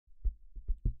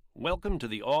Welcome to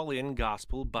the All-In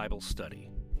Gospel Bible Study.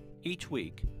 Each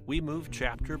week, we move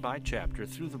chapter by chapter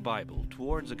through the Bible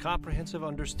towards a comprehensive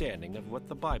understanding of what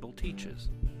the Bible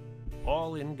teaches.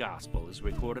 All-In Gospel is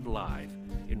recorded live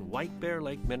in White Bear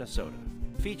Lake, Minnesota,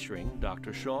 featuring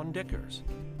Dr. Sean Dickers.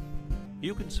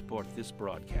 You can support this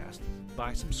broadcast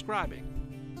by subscribing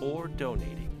or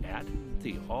donating at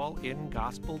the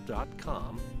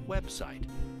allingospel.com website.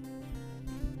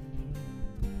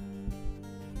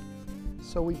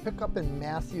 So we pick up in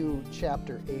Matthew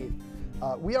chapter 8.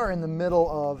 We are in the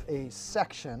middle of a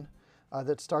section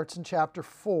that starts in chapter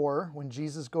 4 when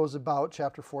Jesus goes about,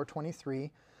 chapter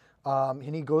 4:23,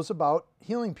 and he goes about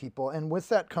healing people. And with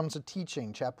that comes a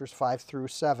teaching, chapters 5 through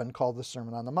 7, called the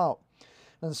Sermon on the Mount.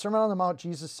 In the Sermon on the Mount,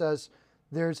 Jesus says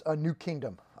there's a new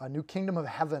kingdom of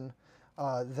heaven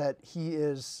that he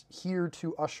is here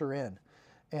to usher in.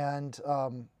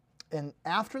 And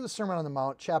after the Sermon on the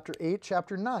Mount, chapter 8,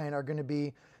 chapter 9 are going to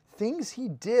be things he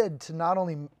did to not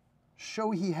only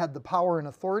show he had the power and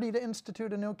authority to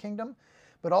institute a new kingdom,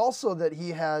 but also that he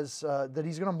has that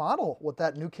he's going to model what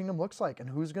that new kingdom looks like and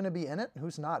who's going to be in it and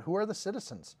who's not. Who are the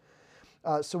citizens?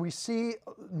 So we see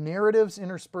narratives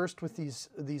interspersed with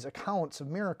these accounts of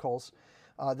miracles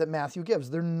that Matthew gives.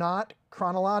 They're not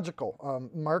chronological.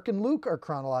 Mark and Luke are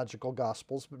chronological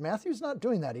gospels, but Matthew's not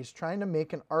doing that. He's trying to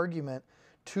make an argument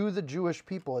to the Jewish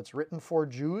people. It's written for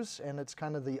Jews, and it's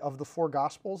kind of of the four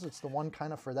Gospels, it's the one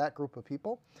kind of for that group of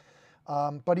people.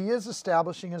 But he is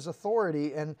establishing his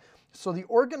authority, and so the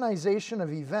organization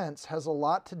of events has a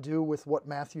lot to do with what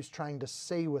Matthew's trying to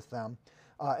say with them.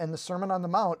 And the Sermon on the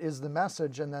Mount is the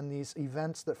message, and then these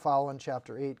events that follow in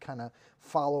chapter 8 kind of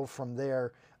follow from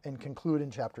there and conclude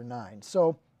in chapter 9.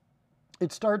 So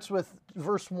it starts with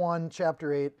verse 1,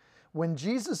 chapter 8. When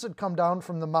Jesus had come down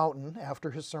from the mountain after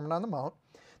his Sermon on the Mount,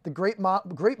 the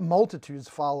great multitudes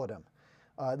followed him.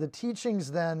 The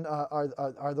teachings then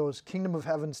are those kingdom of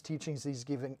heaven's teachings he's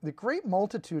giving. The great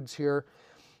multitudes here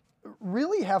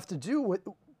really have to do with,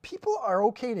 people are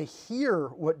okay to hear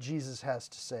what Jesus has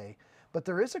to say, but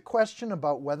there is a question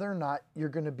about whether or not you're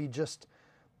going to be just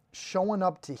showing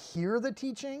up to hear the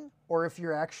teaching or if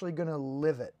you're actually going to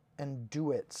live it and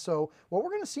do it. So what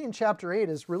we're going to see in chapter 8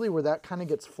 is really where that kind of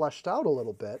gets fleshed out a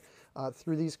little bit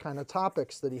through these kind of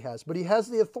topics that he has. But he has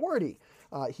the authority.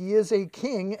 He is a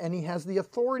king, and he has the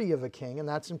authority of a king, and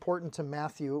that's important to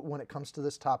Matthew when it comes to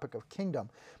this topic of kingdom.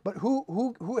 But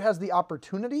who has the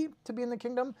opportunity to be in the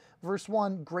kingdom? Verse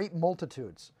 1, great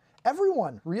multitudes.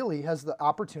 Everyone really has the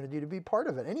opportunity to be part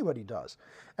of it. Anybody does.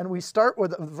 And we start with,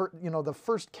 the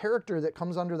first character that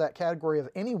comes under that category of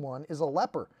anyone is a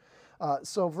leper.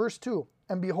 So verse 2,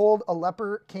 and behold, a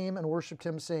leper came and worshipped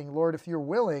him, saying, Lord, if you're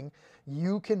willing,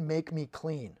 you can make me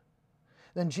clean.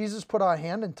 Then Jesus put out a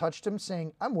hand and touched him,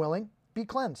 saying, I'm willing, be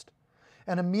cleansed.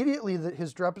 And immediately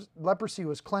his leprosy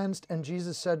was cleansed, and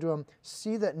Jesus said to him,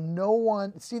 see that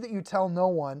you tell no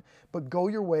one, but go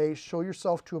your way, show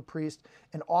yourself to a priest,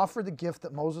 and offer the gift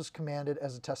that Moses commanded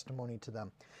as a testimony to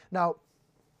them. Now,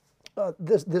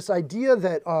 this idea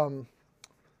that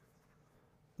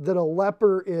a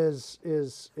leper is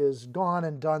gone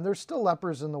and done. There's still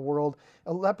lepers in the world.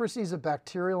 Leprosy is a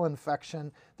bacterial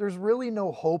infection. There's really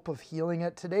no hope of healing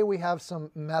it. Today we have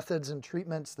some methods and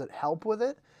treatments that help with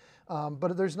it,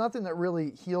 but there's nothing that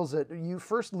really heals it. You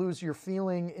first lose your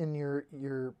feeling in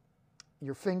your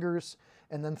fingers,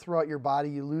 and then throughout your body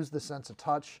you lose the sense of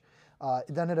touch.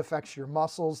 Then it affects your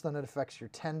muscles, then it affects your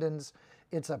tendons.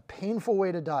 It's a painful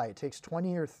way to die. It takes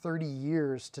 20 or 30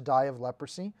 years to die of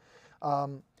leprosy.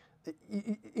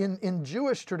 In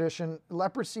Jewish tradition,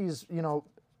 leprosy is,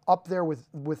 up there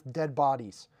with dead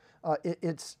bodies.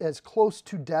 It's as close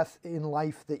to death in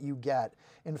life that you get.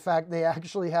 In fact, they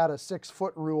actually had a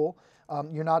 6-foot rule.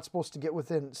 You're not supposed to get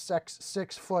within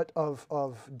 6 foot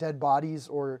of dead bodies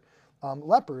or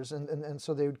lepers, and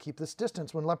so they would keep this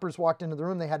distance. When lepers walked into the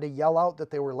room, they had to yell out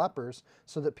that they were lepers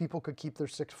so that people could keep their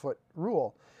 6-foot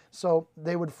rule. So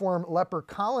they would form leper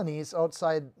colonies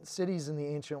outside cities in the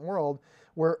ancient world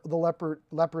where the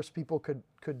leprous people could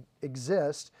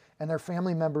exist, and their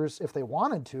family members, if they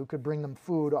wanted to, could bring them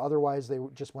food. Otherwise, they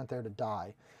just went there to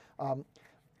die.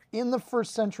 In the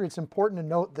first century, it's important to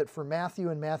note that for Matthew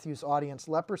and Matthew's audience,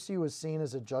 leprosy was seen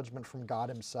as a judgment from God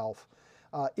himself.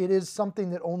 It is something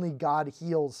that only God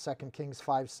heals, 2 Kings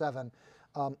 5:7.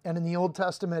 And in the Old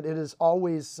Testament, it is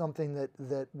always something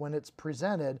that when it's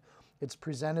presented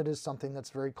as something that's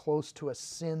very close to a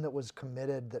sin that was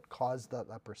committed that caused that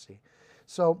leprosy.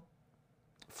 So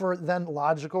for then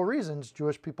logical reasons,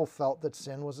 Jewish people felt that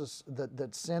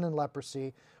that sin and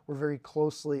leprosy were very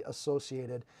closely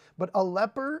associated. But a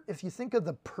leper, if you think of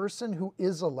the person who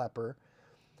is a leper,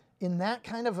 in that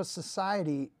kind of a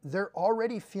society, they're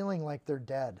already feeling like they're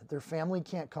dead. Their family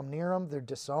can't come near them. They're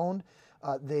disowned.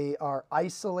 They are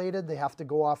isolated. They have to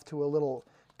go off to a little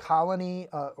colony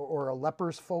or a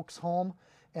leper's folks' home,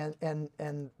 and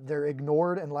they're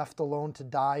ignored and left alone to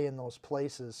die in those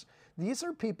places. These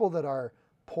are people that are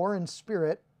poor in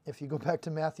spirit. If you go back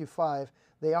to Matthew 5,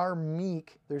 they are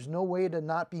meek. There's no way to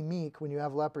not be meek when you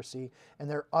have leprosy, and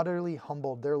they're utterly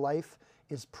humbled. Their life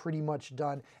is pretty much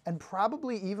done. And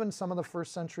probably even some of the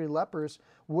first century lepers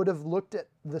would have looked at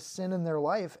the sin in their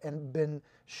life and been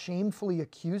shamefully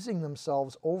accusing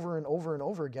themselves over and over and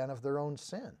over again of their own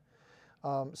sin.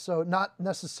 So not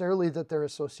necessarily that they're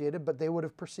associated, but they would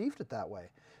have perceived it that way.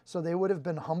 So they would have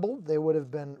been humbled. They would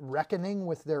have been reckoning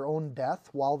with their own death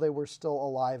while they were still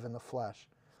alive in the flesh.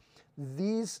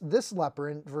 This leper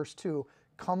in verse 2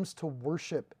 comes to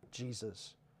worship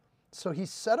Jesus. So he's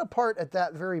set apart at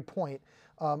that very point.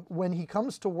 When he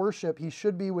comes to worship, he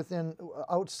should be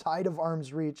outside of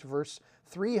arm's reach. Verse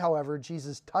 3, however,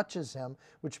 Jesus touches him,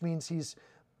 which means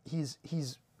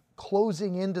he's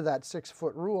closing into that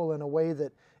 6-foot rule in a way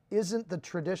that isn't the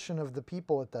tradition of the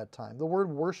people at that time. The word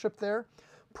worship there,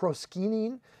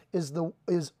 proskenin,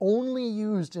 is only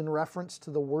used in reference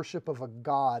to the worship of a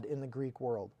god in the Greek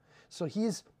world. So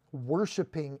he's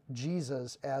worshiping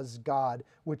Jesus as God,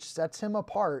 which sets him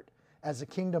apart as a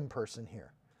kingdom person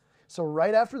here. So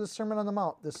right after the Sermon on the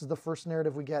Mount, this is the first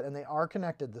narrative we get, and they are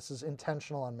connected. This is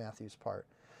intentional on Matthew's part.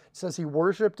 It says he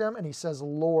worshiped him, and he says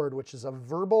Lord, which is a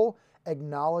verbal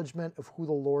acknowledgement of who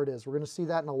the Lord is. We're going to see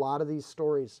that in a lot of these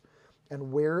stories,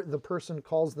 and where the person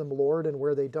calls them Lord and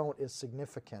where they don't is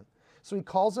significant. So he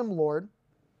calls him Lord.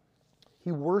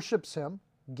 He worships him,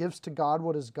 gives to God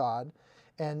what is God,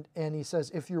 and he says,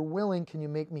 if you're willing, can you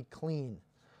make me clean?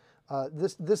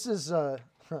 This is...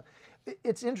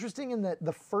 It's interesting in that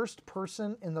the first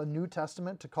person in the New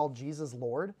Testament to call Jesus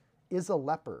Lord is a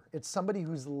leper. It's somebody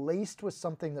who's laced with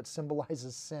something that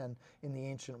symbolizes sin in the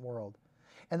ancient world.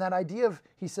 And that idea of,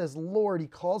 he says, Lord, he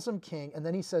calls him king, and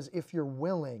then he says, if you're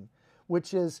willing,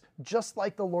 which is just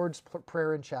like the Lord's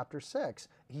Prayer in chapter 6.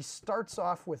 He starts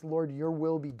off with, Lord, your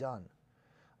will be done.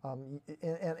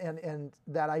 And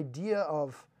that idea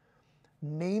of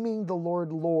naming the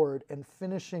Lord Lord and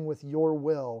finishing with your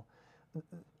will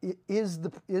is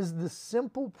the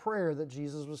simple prayer that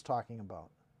Jesus was talking about.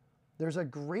 There's a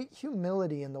great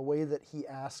humility in the way that he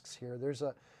asks here. There's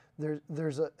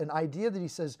an idea that he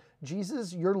says,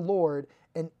 Jesus, you're Lord,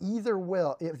 and either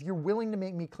will. If you're willing to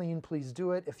make me clean, please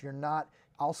do it. If you're not,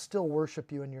 I'll still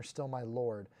worship you and you're still my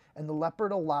Lord. And the leper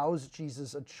allows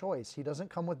Jesus a choice. He doesn't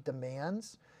come with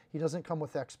demands. He doesn't come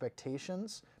with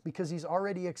expectations because he's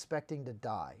already expecting to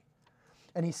die.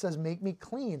 And he says, make me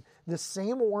clean. The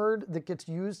same word that gets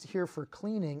used here for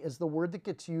cleaning is the word that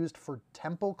gets used for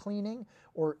temple cleaning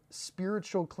or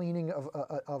spiritual cleaning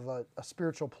of a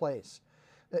spiritual place.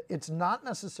 It's not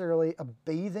necessarily a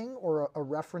bathing or a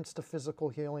reference to physical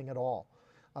healing at all.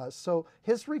 So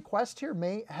his request here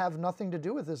may have nothing to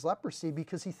do with his leprosy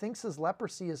because he thinks his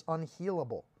leprosy is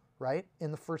unhealable, right,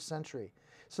 in the first century.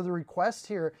 So the request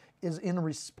here is in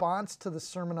response to the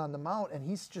Sermon on the Mount, and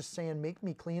he's just saying, make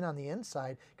me clean on the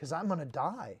inside because I'm going to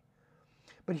die.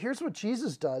 But here's what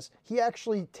Jesus does. He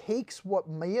actually takes what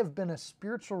may have been a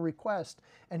spiritual request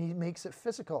and he makes it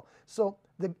physical. So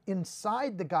the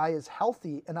inside the guy is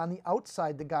healthy and on the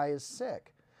outside the guy is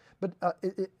sick. But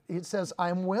it says,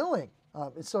 I'm willing.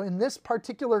 So in this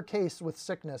particular case with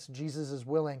sickness, Jesus is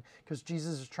willing because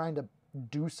Jesus is trying to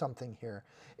do something here.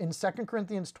 In 2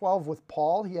 Corinthians 12 with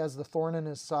Paul, he has the thorn in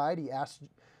his side. He asks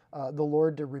the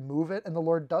Lord to remove it, and the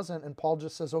Lord doesn't, and Paul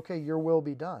just says, okay, your will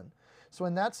be done. So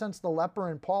in that sense, the leper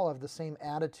and Paul have the same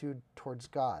attitude towards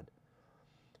God.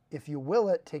 If you will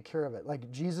it, take care of it. Like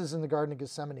Jesus in the Garden of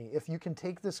Gethsemane. If you can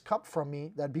take this cup from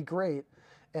me, that'd be great.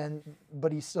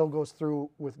 But he still goes through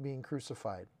with being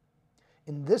crucified.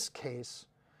 In this case,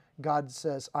 God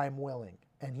says, I'm willing.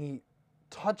 And he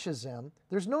touches him.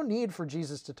 There's no need for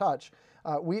Jesus to touch.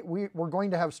 We're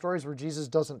going to have stories where Jesus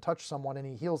doesn't touch someone and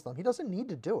he heals them. He doesn't need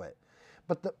to do it.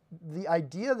 But the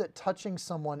idea that touching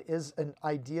someone is an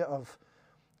idea of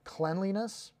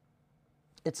cleanliness,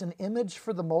 it's an image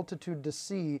for the multitude to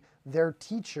see their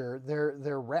teacher,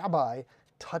 their rabbi,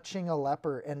 touching a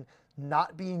leper and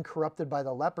not being corrupted by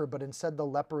the leper, but instead the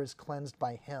leper is cleansed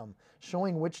by him,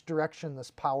 showing which direction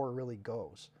this power really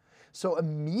goes. So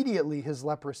immediately his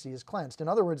leprosy is cleansed. In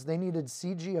other words, they needed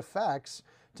CG effects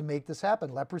to make this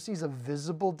happen. Leprosy is a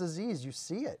visible disease. You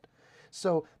see it.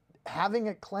 So having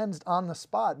it cleansed on the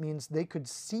spot means they could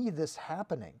see this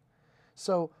happening.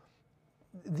 So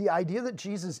the idea that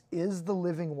Jesus is the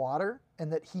living water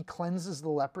and that he cleanses the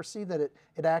leprosy, that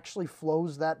it actually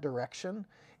flows that direction,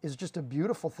 is just a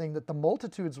beautiful thing that the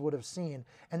multitudes would have seen.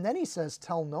 And then he says,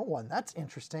 tell no one. That's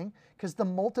interesting because the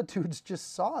multitudes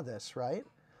just saw this, right?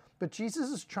 But Jesus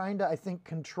is trying to, I think,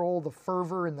 control the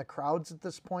fervor in the crowds at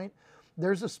this point.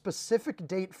 There's a specific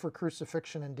date for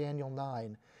crucifixion in Daniel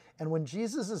 9. And when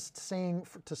Jesus is saying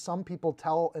to some people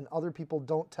tell and other people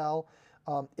don't tell,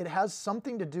 it has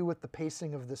something to do with the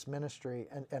pacing of this ministry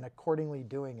and accordingly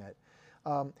doing it.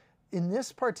 In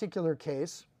this particular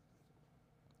case,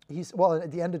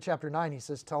 at the end of chapter 9, he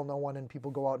says, tell no one, and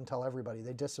people go out and tell everybody.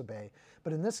 They disobey.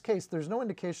 But in this case, there's no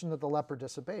indication that the leper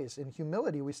disobeys. In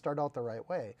humility, we start out the right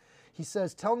way. He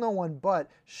says, tell no one, but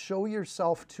show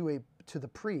yourself to the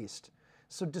priest.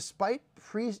 So despite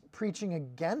preaching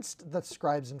against the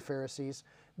scribes and Pharisees,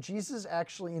 Jesus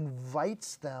actually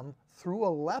invites them through a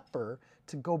leper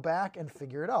to go back and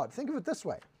figure it out. Think of it this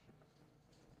way.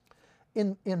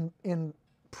 In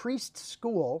priest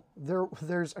school,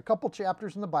 there's a couple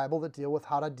chapters in the Bible that deal with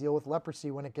how to deal with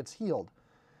leprosy when it gets healed.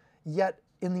 Yet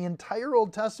in the entire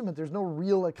Old Testament, there's no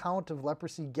real account of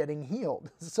leprosy getting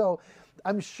healed. So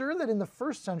I'm sure that in the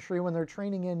first century, when they're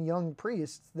training in young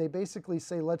priests, they basically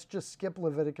say, let's just skip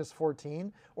Leviticus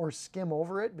 14 or skim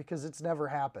over it because it's never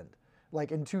happened.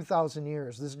 Like in 2,000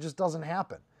 years, this just doesn't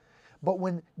happen. But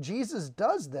when Jesus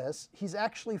does this, he's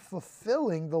actually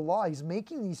fulfilling the law. He's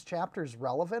making these chapters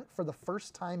relevant for the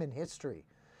first time in history.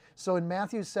 So in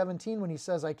Matthew 17, when he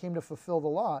says, I came to fulfill the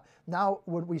law, now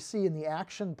what we see in the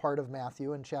action part of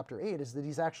Matthew in chapter 8 is that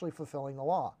he's actually fulfilling the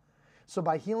law. So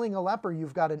by healing a leper,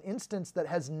 you've got an instance that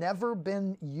has never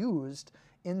been used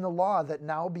in the law that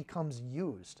now becomes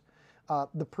used.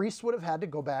 The priest would have had to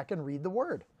go back and read the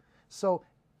word. So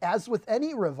as with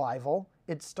any revival,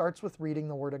 it starts with reading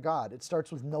the Word of God. It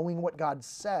starts with knowing what God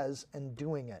says and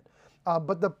doing it.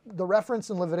 But the reference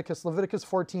in Leviticus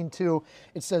 14:2,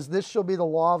 it says, this shall be the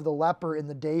law of the leper in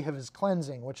the day of his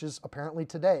cleansing, which is apparently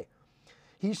today.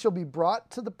 He shall be brought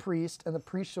to the priest, and the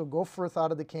priest shall go forth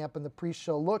out of the camp, and the priest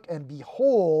shall look, and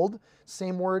behold,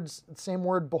 same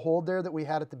word behold there that we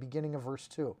had at the beginning of verse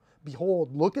 2.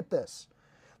 Behold, look at this.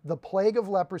 The plague of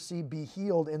leprosy be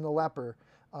healed in the leper.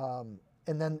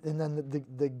 And then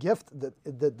the gift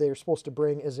that they're supposed to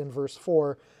bring is in verse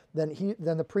 4. Then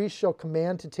the priest shall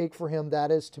command to take for him,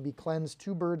 that is, to be cleansed,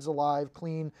 2 birds alive,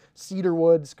 clean, cedar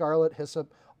wood, scarlet,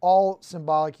 hyssop, all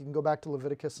symbolic. You can go back to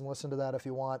Leviticus and listen to that if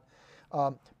you want.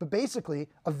 But basically,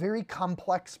 a very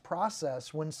complex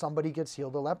process when somebody gets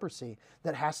healed of leprosy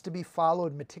that has to be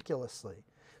followed meticulously.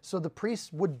 So the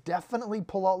priests would definitely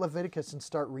pull out Leviticus and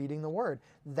start reading the word.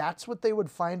 That's what they would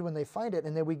find when they find it.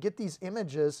 And then we get these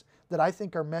images that I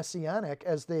think are messianic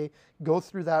as they go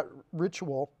through that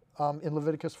ritual in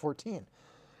Leviticus 14.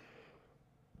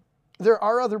 There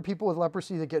are other people with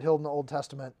leprosy that get healed in the Old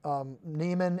Testament.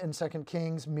 Naaman in 2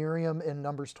 Kings, Miriam in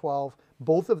Numbers 12.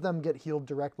 Both of them get healed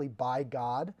directly by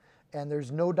God. And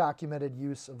there's no documented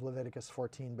use of Leviticus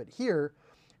 14. But here,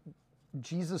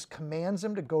 Jesus commands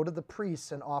him to go to the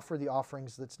priests and offer the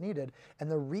offerings that's needed. And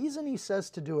the reason he says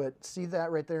to do it, see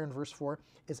that right there in verse 4,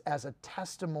 is as a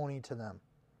testimony to them.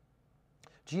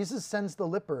 Jesus sends the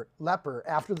leper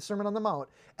after the Sermon on the Mount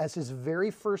as his very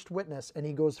first witness, and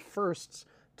he goes first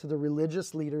to the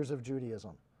religious leaders of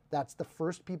Judaism. That's the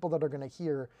first people that are going to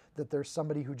hear that there's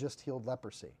somebody who just healed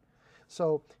leprosy.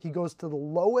 So he goes to the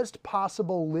lowest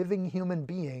possible living human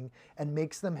being and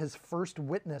makes them his first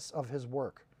witness of his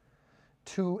work.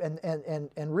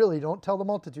 And really, don't tell the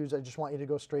multitudes, I just want you to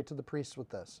go straight to the priests with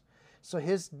this. So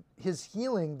his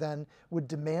healing then would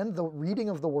demand the reading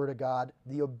of the Word of God,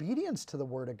 the obedience to the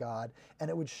Word of God, and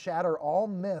it would shatter all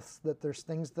myths that there's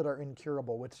things that are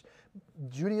incurable, which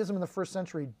Judaism in the first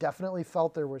century definitely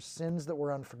felt there were sins that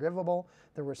were unforgivable,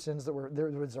 there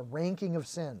was a ranking of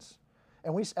sins.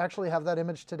 And we actually have that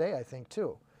image today, I think,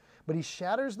 too. But he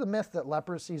shatters the myth that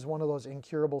leprosy is one of those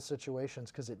incurable situations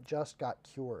because it just got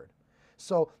cured.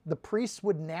 So the priests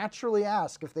would naturally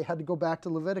ask if they had to go back to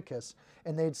Leviticus,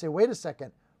 and they'd say, wait a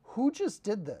second, who just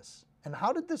did this? And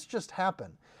how did this just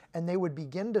happen? And they would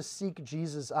begin to seek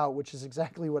Jesus out, which is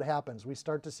exactly what happens. We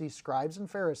start to see scribes and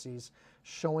Pharisees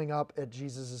showing up at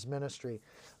Jesus' ministry.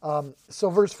 So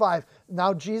verse 5,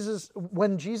 now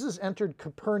when Jesus entered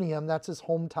Capernaum, that's his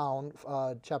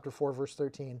hometown, chapter 4, verse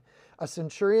 13, a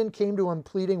centurion came to him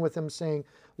pleading with him saying,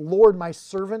 Lord, my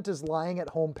servant is lying at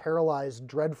home paralyzed,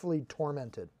 dreadfully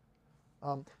tormented.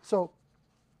 So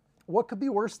what could be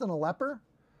worse than a leper?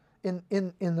 In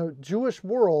the Jewish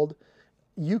world,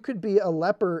 you could be a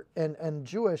leper and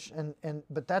Jewish,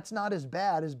 but that's not as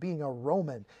bad as being a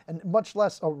Roman, and much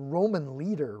less a Roman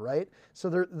leader, right? So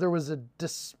there was a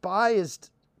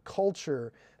despised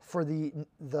culture for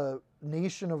the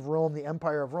nation of Rome, the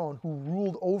Empire of Rome, who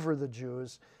ruled over the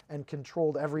Jews and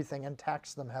controlled everything and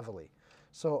taxed them heavily.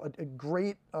 So a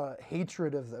great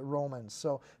hatred of the Romans.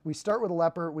 So we start with a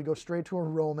leper, we go straight to a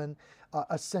Roman.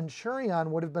 A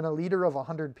centurion would have been a leader of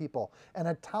 100 people. And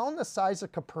a town the size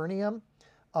of Capernaum,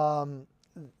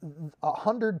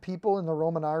 100 people in the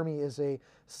Roman army is a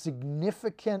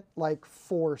significant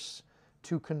force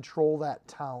to control that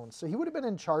town. So he would have been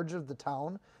in charge of the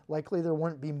town. Likely there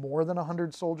wouldn't be more than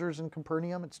 100 soldiers in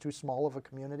Capernaum. It's too small of a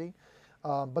community.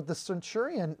 But the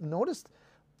centurion, notice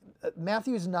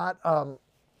Matthew's not,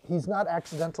 he's not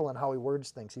accidental in how he words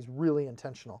things. He's really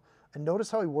intentional. And notice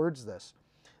how he words this.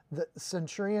 The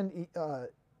centurion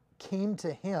came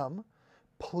to him,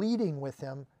 pleading with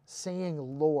him, saying,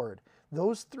 Lord.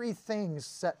 Those three things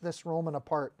set this Roman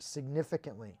apart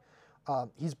significantly.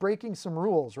 He's breaking some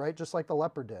rules, right? Just like the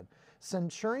leper did.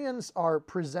 Centurions are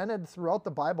presented throughout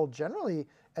the Bible generally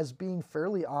as being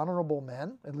fairly honorable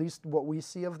men, at least what we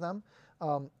see of them.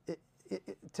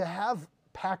 To have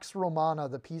Pax Romana,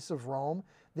 the peace of Rome,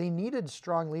 they needed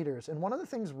strong leaders. And one of the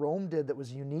things Rome did that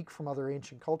was unique from other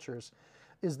ancient cultures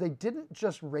is they didn't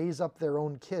just raise up their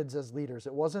own kids as leaders.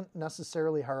 It wasn't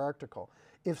necessarily hierarchical.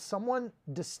 If someone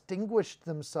distinguished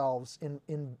themselves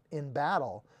in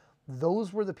battle,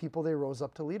 those were the people they rose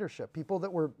up to leadership. People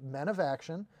that were men of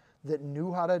action, that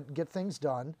knew how to get things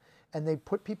done, and they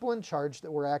put people in charge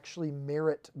that were actually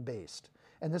merit-based.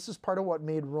 And this is part of what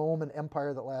made Rome an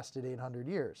empire that lasted 800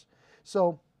 years.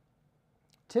 So,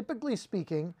 typically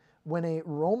speaking, when a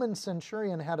Roman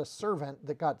centurion had a servant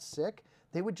that got sick,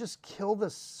 they would just kill the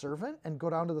servant and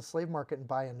go down to the slave market and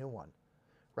buy a new one,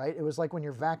 right? It was like when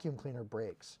your vacuum cleaner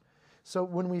breaks. So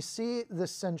when we see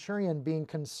this centurion being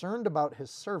concerned about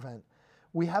his servant,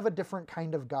 we have a different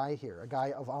kind of guy here, a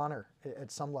guy of honor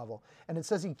at some level. And it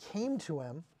says he came to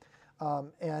him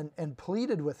and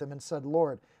pleaded with him and said,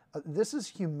 Lord, this is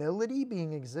humility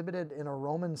being exhibited in a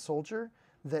Roman soldier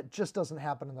that just doesn't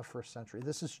happen in the first century.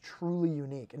 This is truly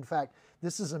unique. In fact,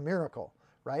 this is a miracle,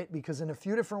 right? Because in a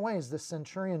few different ways, this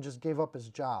centurion just gave up his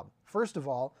job. First of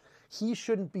all, he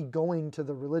shouldn't be going to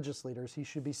the religious leaders. He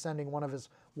should be sending one of his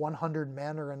 100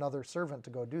 men or another servant to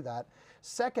go do that.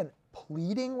 Second,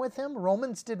 pleading with him.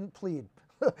 Romans didn't plead.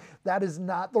 That is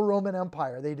not the Roman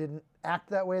Empire. They didn't act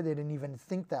that way. They didn't even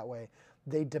think that way.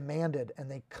 They demanded and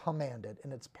they commanded,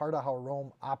 and it's part of how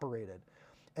Rome operated.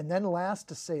 And then last,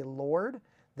 to say Lord,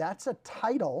 that's a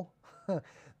title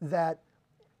that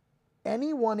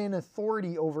anyone in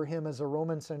authority over him as a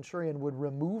Roman centurion would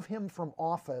remove him from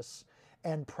office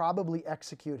and probably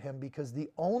execute him, because the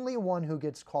only one who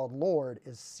gets called Lord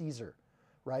is Caesar,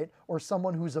 right? Or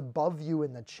someone who's above you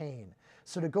in the chain.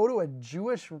 So to go to a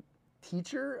Jewish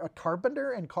teacher, a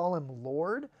carpenter, and call him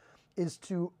Lord is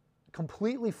to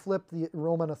completely flip the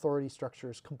Roman authority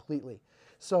structures completely.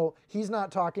 So he's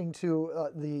not talking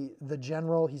to the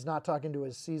general, he's not talking to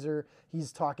his Caesar,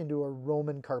 he's talking to a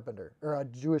Roman carpenter, or a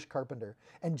Jewish carpenter.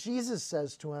 And Jesus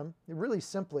says to him, really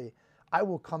simply, I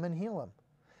will come and heal him.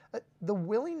 The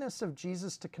willingness of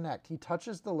Jesus to connect. He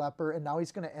touches the leper, and now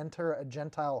he's going to enter a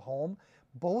Gentile home.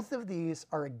 Both of these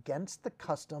are against the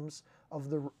customs of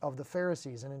the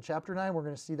Pharisees. And in chapter 9, we're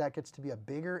going to see that gets to be a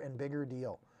bigger and bigger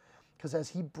deal. Because as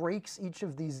he breaks each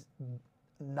of these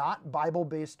not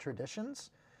Bible-based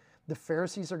traditions, the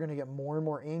Pharisees are going to get more and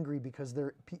more angry because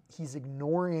he's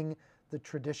ignoring the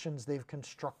traditions they've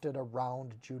constructed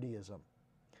around Judaism.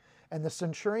 And the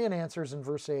centurion answers in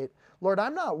verse 8, Lord,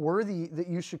 I'm not worthy that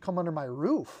you should come under my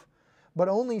roof, but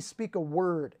only speak a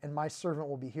word and my servant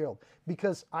will be healed.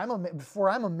 Because I'm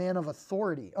a man of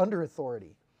authority, under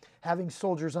authority, having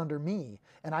soldiers under me.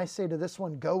 And I say to this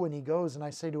one, go, and he goes. And I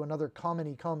say to another, come, and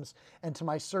he comes. And to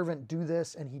my servant, do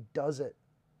this, and he does it.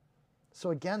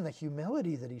 So again, the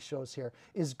humility that he shows here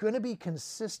is going to be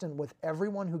consistent with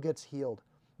everyone who gets healed.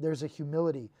 There's a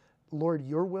humility. Lord,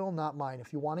 your will, not mine.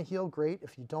 If you want to heal, great.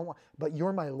 If you don't want, but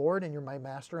you're my Lord and you're my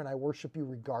master, and I worship you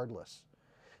regardless.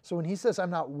 So when he says, I'm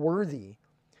not worthy,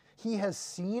 he has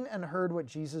seen and heard what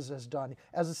Jesus has done.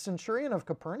 As a centurion of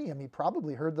Capernaum, he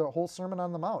probably heard the whole Sermon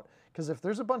on the Mount. Because if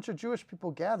there's a bunch of Jewish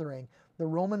people gathering, the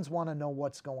Romans want to know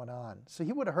what's going on. So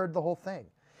he would have heard the whole thing.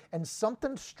 And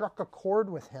something struck a chord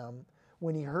with him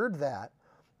when he heard that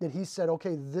he said,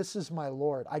 okay, this is my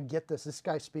Lord. I get this. This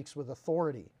guy speaks with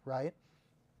authority, right?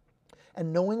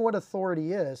 And knowing what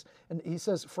authority is, and he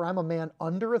says, for I'm a man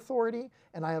under authority,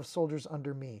 and I have soldiers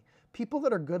under me. People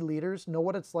that are good leaders know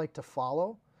what it's like to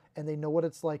follow, and they know what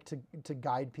it's like to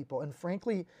guide people. And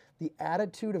frankly, the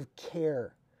attitude of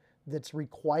care that's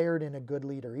required in a good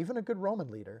leader, even a good Roman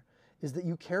leader, is that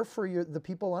you care for the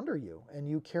people under you, and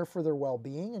you care for their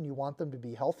well-being, and you want them to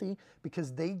be healthy,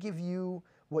 because they give you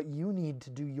what you need to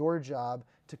do your job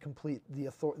to complete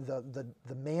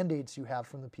the mandates you have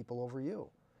from the people over you.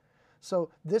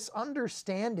 So this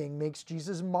understanding makes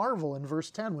Jesus marvel in verse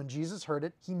 10. When Jesus heard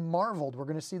it, he marveled. We're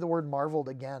going to see the word marveled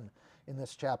again in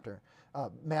this chapter.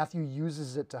 Matthew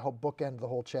uses it to help bookend the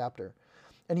whole chapter.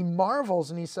 And he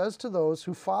marvels and he says to those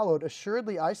who followed,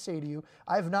 assuredly I say to you,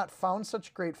 I have not found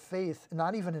such great faith,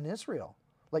 not even in Israel.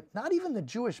 Like, not even the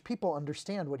Jewish people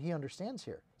understand what he understands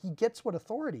here. He gets what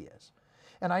authority is.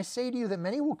 And I say to you that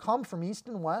many will come from east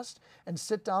and west and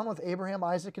sit down with Abraham,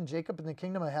 Isaac, and Jacob in the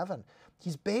kingdom of heaven.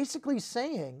 He's basically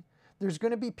saying there's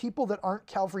going to be people that aren't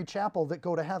Calvary Chapel that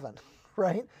go to heaven,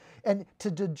 right? And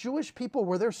to the Jewish people,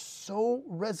 where they're so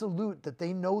resolute that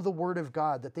they know the Word of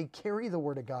God, that they carry the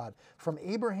Word of God from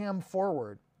Abraham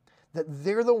forward, that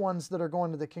they're the ones that are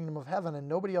going to the kingdom of heaven and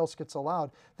nobody else gets allowed.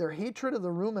 Their hatred of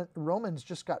the Romans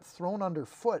just got thrown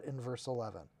underfoot in verse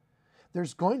 11.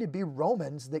 There's going to be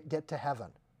Romans that get to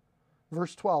heaven.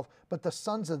 Verse 12, but the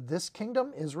sons of this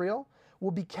kingdom, Israel,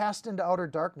 will be cast into outer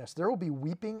darkness. There will be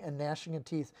weeping and gnashing of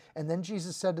teeth. And then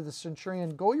Jesus said to the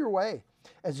centurion, go your way.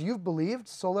 As you've believed,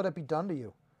 so let it be done to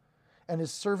you. And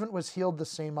his servant was healed the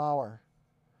same hour.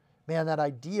 Man, that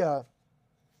idea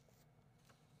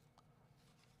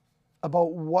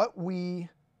about what we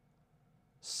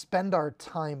spend our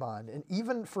time on, and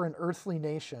even for an earthly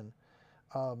nation,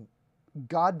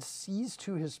 God sees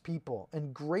to his people,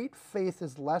 and great faith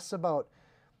is less about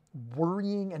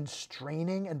worrying and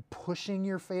straining and pushing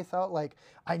your faith out like,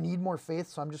 I need more faith,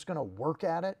 so I'm just going to work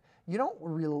at it. You don't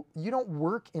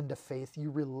work into faith,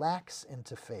 you relax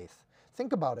into faith.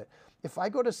 Think about it. If I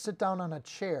go to sit down on a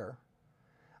chair,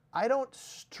 I don't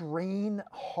strain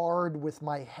hard with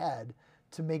my head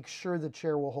to make sure the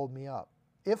chair will hold me up.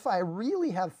 If I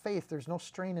really have faith, there's no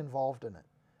strain involved in it.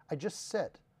 I just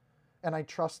sit and I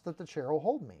trust that the chair will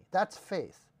hold me. That's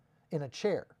faith in a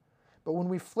chair. But when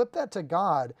we flip that to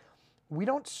God, we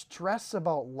don't stress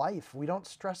about life. We don't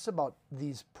stress about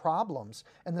these problems.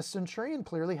 And the centurion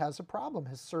clearly has a problem.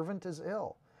 His servant is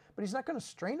ill. But he's not going to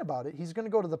strain about it. He's going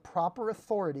to go to the proper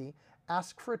authority,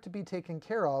 ask for it to be taken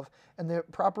care of, and the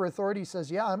proper authority says,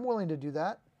 yeah, I'm willing to do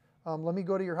that. Let me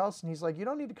go to your house. And he's like, you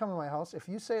don't need to come to my house. If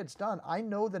you say it's done, I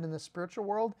know that in the spiritual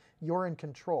world, you're in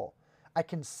control. I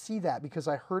can see that because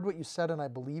I heard what you said and I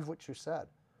believe what you said.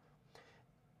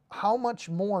 How much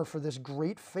more for this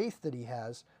great faith that he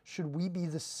has should we be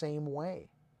the same way,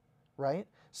 right?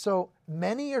 So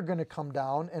many are going to come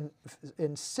down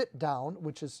and sit down,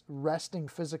 which is resting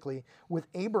physically, with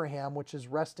Abraham, which is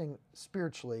resting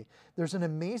spiritually. There's an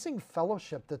amazing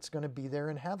fellowship that's going to be there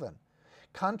in heaven.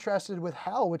 Contrasted with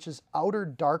hell, which is outer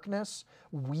darkness,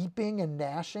 weeping and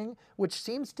gnashing, which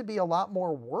seems to be a lot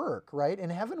more work, right? In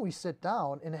heaven we sit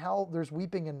down, in hell there's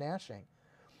weeping and gnashing.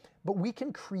 But we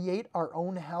can create our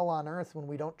own hell on earth when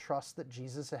we don't trust that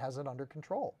Jesus has it under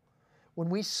control. When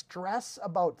we stress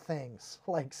about things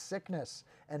like sickness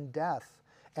and death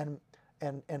and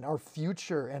our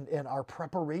future and our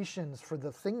preparations for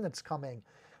the thing that's coming,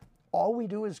 all we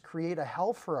do is create a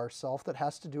hell for ourselves that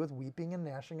has to do with weeping and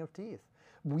gnashing of teeth.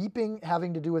 Weeping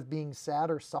having to do with being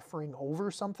sad or suffering over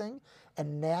something,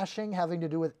 and gnashing having to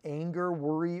do with anger,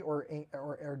 worry,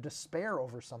 or despair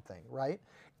over something, right?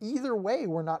 Either way,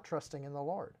 we're not trusting in the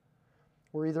Lord.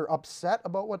 We're either upset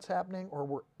about what's happening or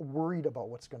we're worried about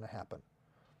what's going to happen.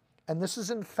 And this is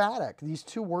emphatic. These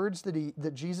two words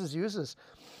that Jesus uses,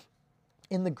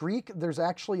 in the Greek, there's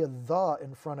actually a the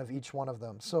in front of each one of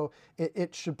them. So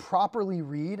it should properly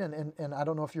read, and I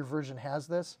don't know if your version has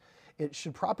this, it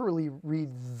should properly read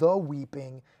the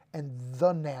weeping and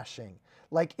the gnashing.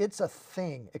 Like it's a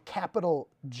thing, a capital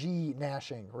G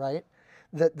gnashing, right?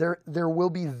 That there will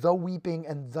be the weeping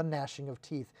and the gnashing of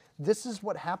teeth. This is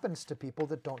what happens to people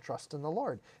that don't trust in the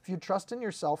Lord. If you trust in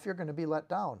yourself, you're going to be let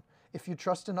down. If you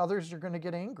trust in others, you're going to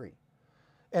get angry.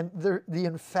 And the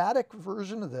emphatic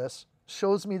version of this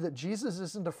shows me that Jesus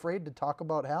isn't afraid to talk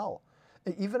about hell,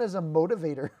 even as a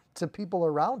motivator to people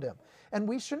around him. And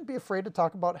we shouldn't be afraid to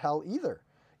talk about hell either.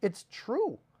 It's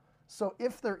true. So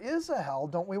if there is a hell,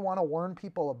 don't we want to warn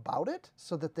people about it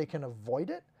so that they can avoid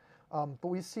it? But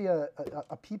we see a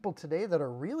people today that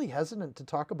are really hesitant to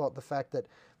talk about the fact that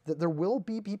there will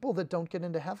be people that don't get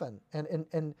into heaven.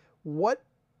 And what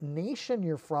nation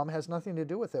you're from has nothing to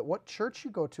do with it. What church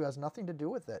you go to has nothing to do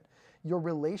with it. Your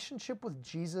relationship with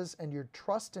Jesus and your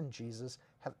trust in Jesus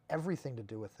have everything to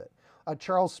do with it.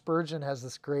 Charles Spurgeon has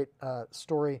this great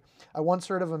story. I once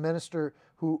heard of a minister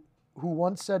who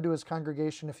once said to his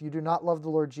congregation, if you do not love the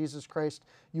Lord Jesus Christ,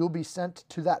 you'll be sent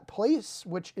to that place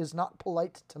which is not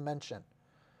polite to mention.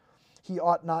 He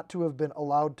ought not to have been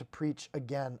allowed to preach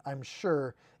again, I'm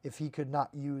sure, if he could not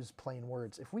use plain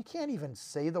words. If we can't even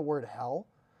say the word hell,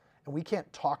 and we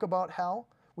can't talk about hell,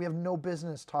 we have no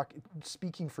business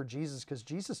speaking for Jesus, because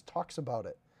Jesus talks about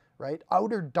it, right?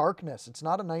 Outer darkness, it's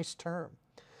not a nice term.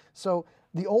 So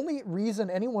the only reason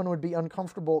anyone would be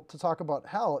uncomfortable to talk about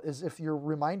hell is if you're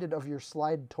reminded of your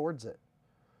slide towards it,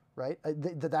 right?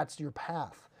 That's your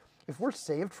path. If we're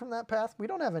saved from that path, we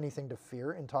don't have anything to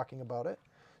fear in talking about it.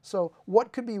 So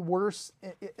what could be worse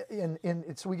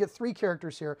so we get three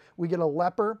characters here. We get a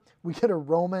leper, we get a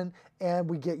Roman, and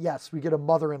we get a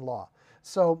mother-in-law.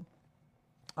 So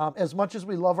as much as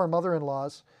we love our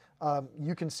mother-in-laws,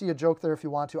 you can see a joke there if you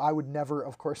want to. I would never,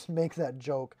 of course, make that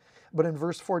joke. But in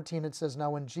verse 14 it says,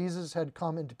 "Now when Jesus had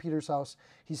come into Peter's house,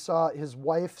 he saw his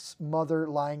wife's mother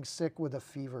lying sick with a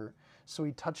fever. So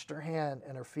he touched her hand,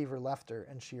 and her fever left her,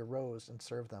 and she arose and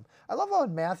served them." I love how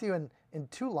in Matthew, in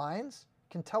 2 lines,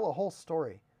 can tell a whole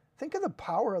story. Think of the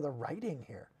power of the writing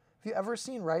here. Have you ever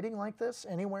seen writing like this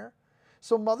anywhere?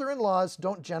 So mother-in-laws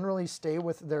don't generally stay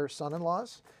with their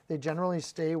son-in-laws. They generally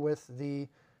stay with the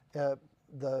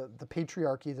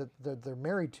patriarchy that they're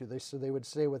married to. So they would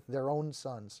stay with their own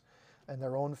sons and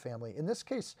their own family. In this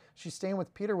case, she's staying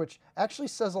with Peter, which actually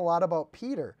says a lot about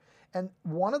Peter. And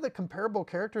one of the comparable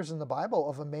characters in the Bible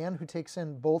of a man who takes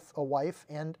in both a wife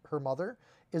and her mother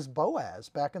is Boaz,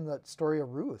 back in the story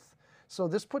of Ruth. So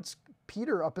this puts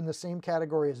Peter up in the same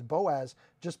category as Boaz,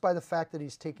 just by the fact that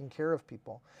he's taking care of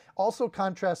people. Also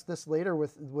contrast this later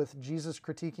with Jesus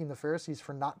critiquing the Pharisees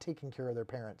for not taking care of their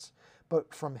parents.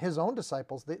 But from his own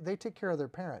disciples, they take care of their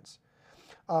parents.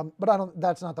 But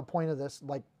that's not the point of this.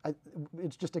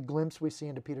 It's just a glimpse we see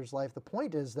into Peter's life. The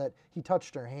point is that he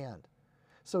touched her hand.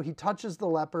 So he touches the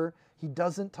leper. He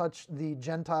doesn't touch the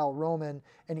Gentile Roman.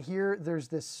 And here there's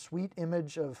this sweet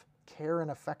image of care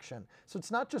and affection. So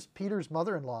it's not just Peter's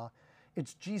mother-in-law,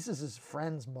 it's Jesus'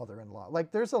 friend's mother-in-law.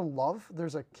 Like there's a love,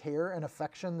 there's a care and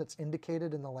affection that's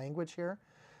indicated in the language here.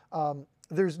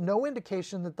 There's no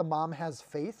indication that the mom has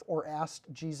faith or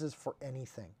asked Jesus for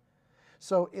anything.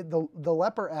 So the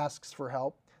leper asks for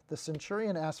help, the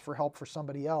centurion asks for help for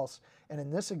somebody else, and in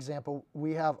this example,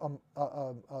 we have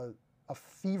a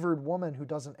fevered woman who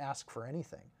doesn't ask for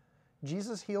anything.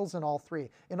 Jesus heals in all three.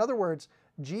 In other words,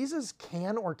 Jesus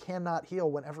can or cannot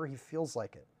heal whenever he feels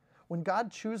like it. When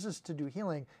God chooses to do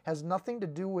healing, has nothing to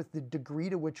do with the degree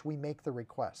to which we make the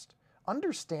request.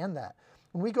 Understand that.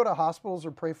 When we go to hospitals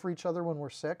or pray for each other when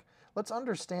we're sick, let's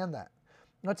understand that.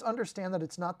 Let's understand that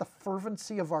it's not the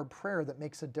fervency of our prayer that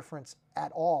makes a difference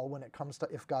at all when it comes to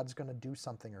if God's going to do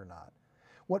something or not.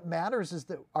 What matters is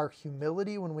that our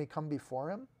humility when we come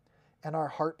before him, and our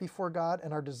heart before God,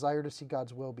 and our desire to see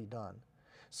God's will be done.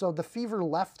 So the fever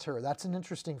left her. That's an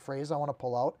interesting phrase I want to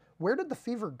pull out. Where did the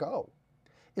fever go?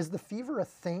 Is the fever a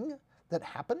thing that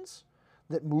happens,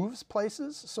 that moves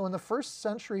places? So in the first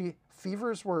century,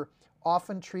 fevers were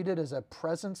often treated as a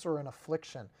presence or an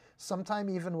affliction,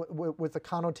 sometimes even with the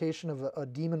connotation of a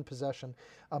demon possession.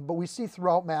 But we see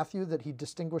throughout Matthew that he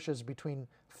distinguishes between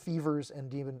fevers and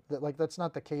demon. That's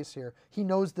not the case here. He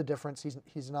knows the difference.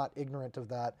 He's not ignorant of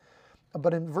that.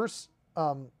 But in verse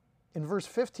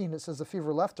 15, it says the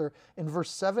fever left her. In verse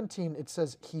 17, it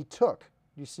says he took.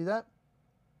 Do you see that?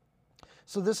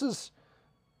 So this is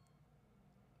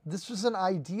an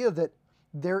idea that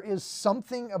there is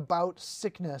something about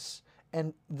sickness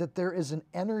and that there is an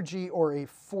energy or a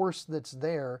force that's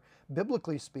there,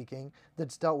 biblically speaking,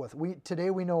 that's dealt with. Today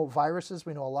we know viruses.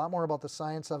 We know a lot more about the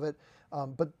science of it.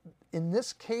 But in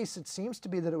this case, it seems to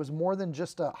be that it was more than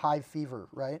just a high fever,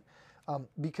 right?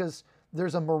 Because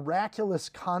there's a miraculous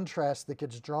contrast that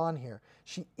gets drawn here.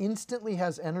 She instantly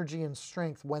has energy and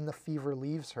strength when the fever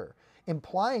leaves her,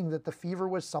 implying that the fever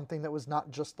was something that was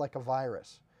not just like a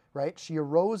virus, right? She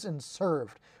arose and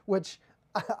served, which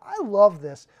I love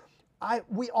this.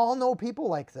 We all know people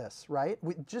like this, right?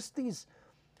 Just these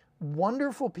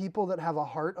wonderful people that have a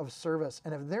heart of service.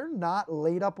 And if they're not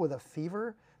laid up with a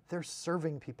fever, they're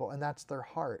serving people, and that's their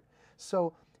heart.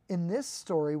 So in this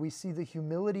story, we see the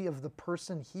humility of the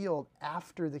person healed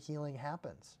after the healing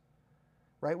happens,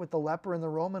 right? With the leper and the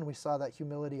Roman, we saw that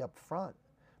humility up front.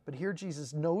 But here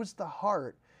Jesus knows the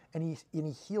heart, and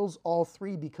he heals all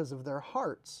three because of their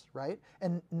hearts, right?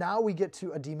 And now we get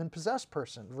to a demon-possessed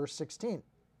person, verse 16.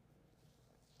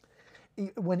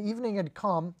 When evening had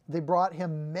come, they brought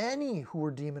him many who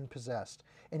were demon-possessed,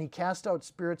 and he cast out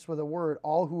spirits with a word,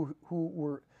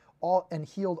 and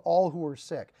healed all who were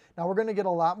sick. Now we're going to get a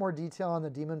lot more detail on the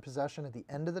demon possession at the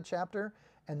end of the chapter,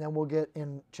 and then we'll get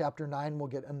in chapter 9, we'll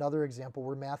get another example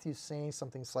where Matthew's saying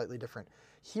something slightly different.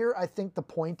 Here I think the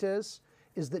point is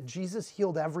that Jesus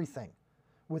healed everything.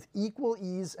 with equal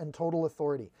ease and total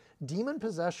authority. Demon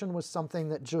possession was something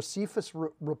that Josephus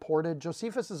reported.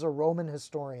 Josephus is a Roman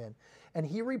historian, and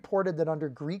he reported that under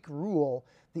Greek rule,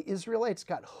 the Israelites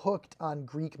got hooked on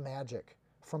Greek magic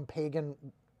from pagan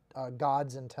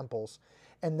gods and temples,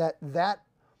 and that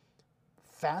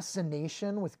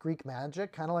fascination with Greek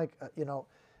magic, kind of like,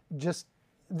 just,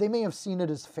 they may have seen it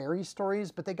as fairy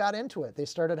stories, but they got into it. They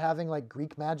started having like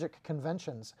Greek magic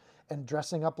conventions and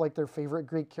dressing up like their favorite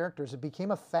Greek characters. It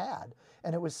became a fad,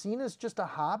 and it was seen as just a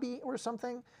hobby or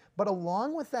something. But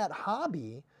along with that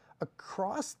hobby,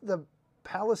 across the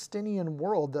Palestinian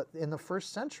world in the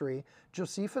first century,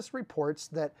 Josephus reports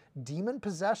that demon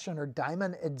possession, or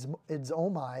daimon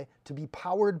idzomai, to be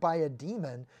powered by a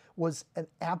demon, was an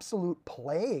absolute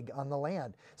plague on the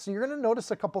land. So you're going to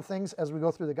notice a couple things as we go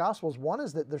through the Gospels. One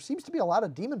is that there seems to be a lot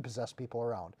of demon-possessed people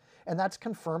around, and that's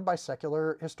confirmed by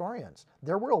secular historians.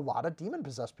 There were a lot of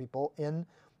demon-possessed people in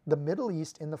the Middle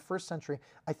East in the first century,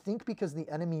 I think because the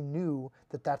enemy knew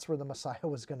that that's where the Messiah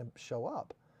was going to show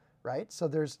up. Right? So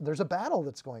there's a battle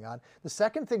that's going on. The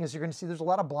second thing is you're going to see there's a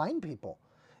lot of blind people,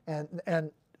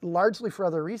 and largely for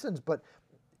other reasons, but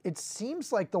it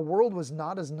seems like the world was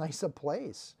not as nice a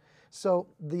place. So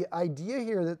the idea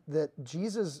here that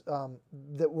Jesus,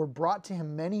 that were brought to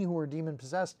him many who were demon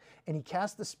possessed, and he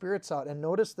cast the spirits out, and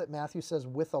notice that Matthew says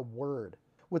with a word.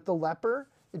 With the leper,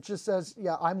 it just says,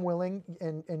 yeah, I'm willing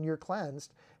and you're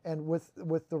cleansed. And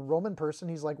with the Roman person,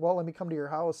 he's like, well, let me come to your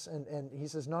house. And he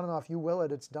says, no, if you will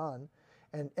it, it's done.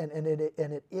 And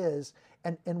it is.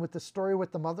 And with the story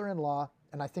with the mother-in-law,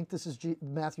 and I think this is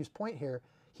Matthew's point here,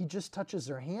 he just touches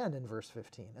her hand in verse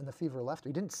 15, and the fever left her.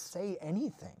 He didn't say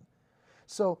anything.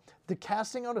 So the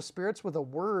casting out of spirits with a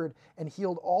word and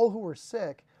healed all who were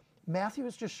sick, Matthew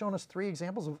has just shown us 3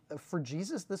 examples of, for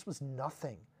Jesus, this was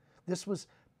nothing. This was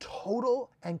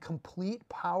total and complete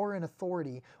power and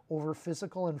authority over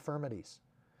physical infirmities.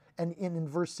 And in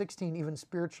verse 16, even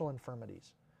spiritual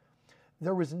infirmities.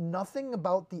 There was nothing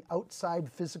about the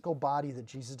outside physical body that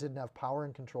Jesus didn't have power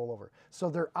and control over. So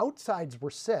their outsides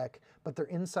were sick, but their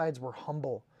insides were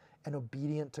humble and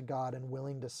obedient to God and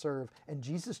willing to serve. And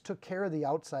Jesus took care of the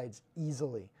outsides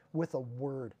easily with a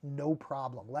word, no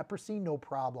problem. Leprosy, no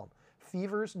problem.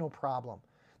 Fevers, no problem.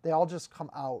 They all just come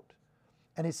out.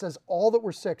 And he says all that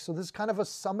were sick. So this is kind of a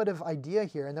summative idea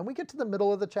here. And then we get to the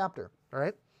middle of the chapter, all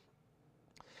right?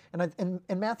 And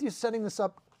Matthew's setting this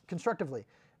up constructively.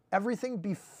 Everything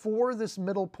before this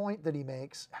middle point that he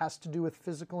makes has to do with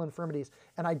physical infirmities.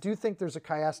 And I do think there's a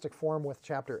chiastic form with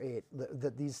chapter 8,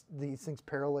 that these things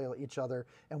parallel each other.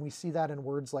 And we see that in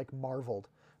words like marveled,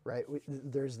 right?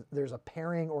 There's a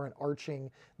pairing or an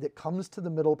arching that comes to the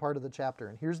middle part of the chapter.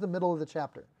 And here's the middle of the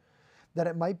chapter. That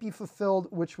it might be fulfilled,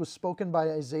 which was spoken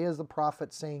by Isaiah the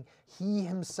prophet, saying, he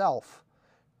himself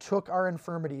took our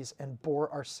infirmities and bore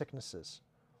our sicknesses.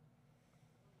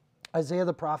 Isaiah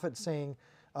the prophet saying,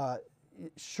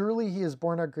 surely he has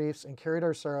borne our griefs and carried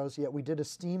our sorrows, yet we did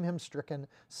esteem him stricken,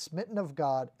 smitten of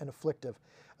God, and afflictive.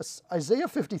 Isaiah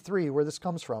 53, where this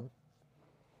comes from,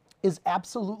 is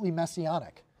absolutely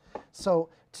messianic. So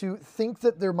to think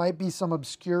that there might be some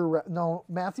obscure, no,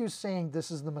 Matthew's saying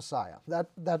this is the Messiah.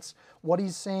 That's what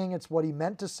he's saying. It's what he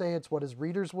meant to say. It's what his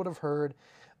readers would have heard.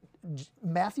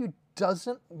 Matthew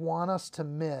doesn't want us to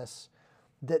miss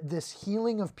that this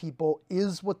healing of people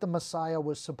is what the Messiah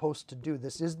was supposed to do.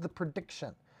 This is the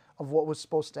prediction of what was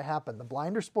supposed to happen. The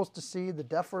blind are supposed to see, the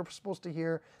deaf are supposed to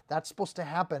hear. That's supposed to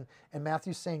happen. And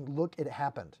Matthew's saying, look, it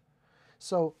happened.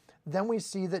 So then we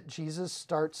see that Jesus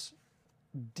starts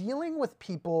dealing with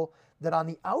people that on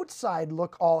the outside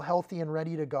look all healthy and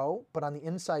ready to go, but on the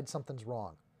inside something's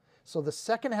wrong. So the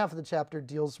second half of the chapter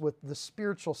deals with the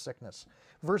spiritual sickness.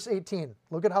 Verse 18,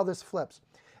 look at how this flips.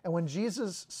 And when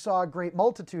Jesus saw great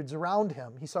multitudes around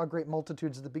him, he saw great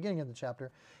multitudes at the beginning of the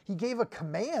chapter, he gave a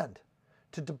command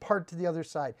to depart to the other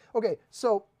side. Okay,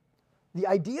 so the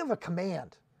idea of a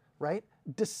command, right?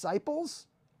 Disciples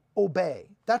obey.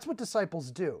 That's what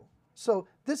disciples do. So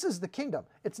this is the kingdom.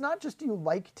 It's not just do you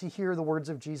like to hear the words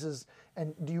of Jesus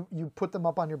and do you put them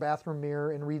up on your bathroom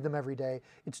mirror and read them every day.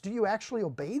 It's do you actually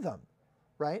obey them,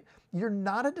 right? You're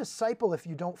not a disciple if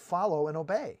you don't follow and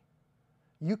obey.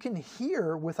 You can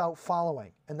hear without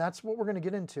following, and that's what we're going to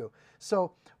get into.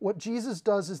 So what Jesus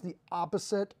does is the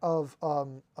opposite of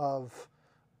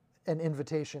an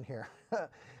invitation here.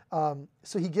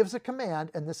 So he gives a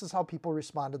command, and this is how people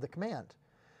respond to the command.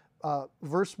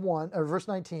 Verse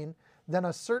 19, then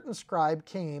a certain scribe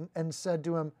came and said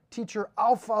to him, teacher,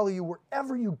 I'll follow you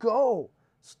wherever you go.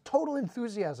 It's total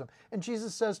enthusiasm. And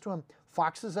Jesus says to him,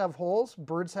 foxes have holes,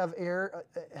 birds of the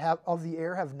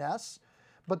air have nests,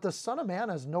 but the Son of Man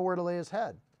has nowhere to lay his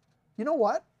head. You know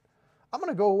what? I'm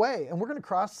going to go away, and we're going to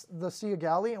cross the Sea of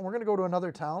Galilee, and we're going to go to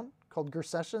another town called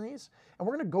Gersesenes, and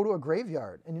we're going to go to a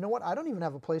graveyard. And you know what? I don't even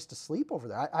have a place to sleep over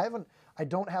there. I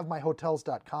don't have my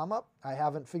hotels.com up. I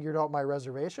haven't figured out my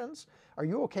reservations. Are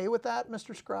you okay with that,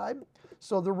 Mr. Scribe?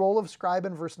 So the role of scribe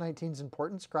in verse 19 is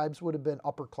important. Scribes would have been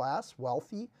upper class,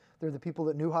 wealthy. They're the people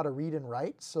that knew how to read and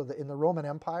write. So that in the Roman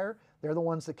Empire, they're the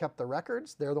ones that kept the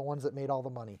records. They're the ones that made all the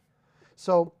money.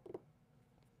 So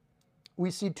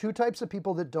we see two types of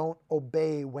people that don't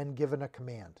obey when given a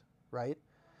command, right?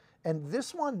 And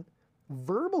this one,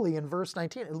 verbally in verse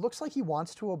 19, it looks like he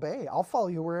wants to obey. I'll follow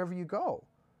you wherever you go.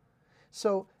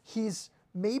 So he's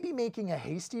maybe making a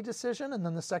hasty decision, and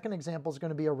then the second example is going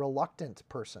to be a reluctant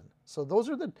person. So those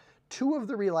are the two of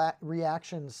the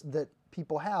reactions that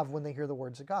people have when they hear the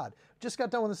words of God. Just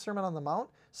got done with the Sermon on the Mount.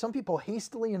 Some people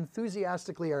hastily,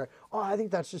 enthusiastically are, oh, I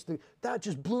think that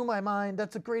just blew my mind.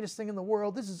 That's the greatest thing in the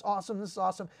world. This is awesome. This is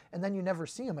awesome. And then you never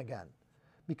see them again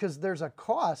because there's a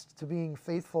cost to being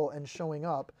faithful and showing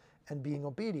up and being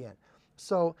obedient.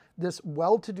 So this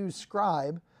well-to-do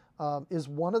scribe is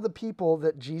one of the people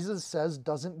that Jesus says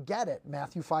doesn't get it.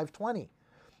 Matthew 5:20.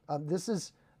 This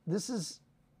is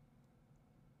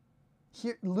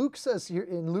here. Luke says here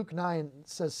in Luke 9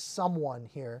 says someone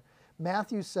here.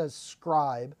 Matthew says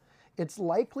scribe. It's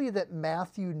likely that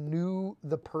Matthew knew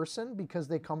the person because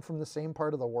they come from the same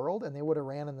part of the world and they would have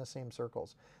ran in the same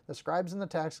circles. The scribes and the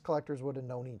tax collectors would have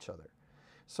known each other.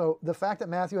 So the fact that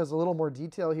Matthew has a little more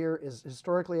detail here is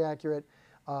historically accurate.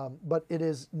 But it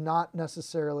is not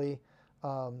necessarily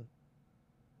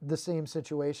the same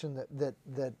situation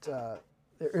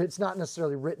it's not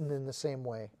necessarily written in the same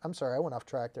way. I'm sorry, I went off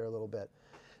track there a little bit.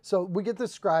 So we get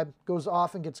this scribe, goes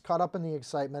off and gets caught up in the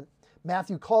excitement.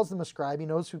 Matthew calls them a scribe. He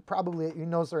knows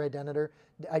their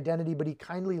identity, but he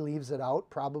kindly leaves it out,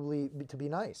 probably to be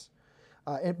nice.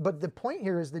 But the point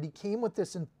here is that he came with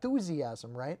this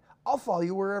enthusiasm, right? I'll follow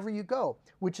you wherever you go,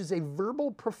 which is a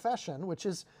verbal profession, which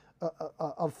is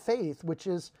of faith, which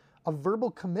is a verbal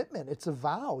commitment. It's a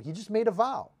vow. He just made a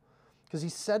vow because he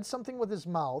said something with his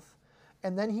mouth,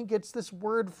 and then he gets this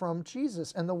word from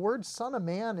Jesus. And the word Son of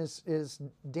Man is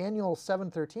Daniel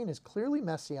 7:13 is clearly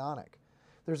messianic.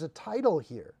 There's a title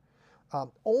here.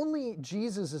 Only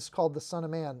Jesus is called the Son of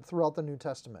Man throughout the New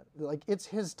Testament. Like, it's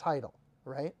his title,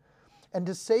 right? And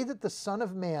to say that the Son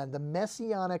of Man, the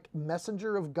messianic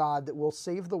messenger of God that will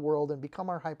save the world and become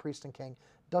our high priest and king,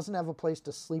 doesn't have a place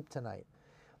to sleep tonight,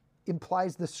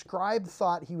 implies the scribe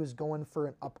thought he was going for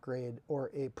an upgrade or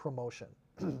a promotion.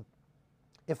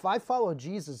 If I follow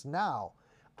Jesus now,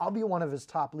 I'll be one of his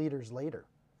top leaders later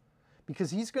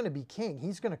because he's going to be king.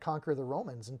 He's going to conquer the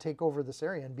Romans and take over this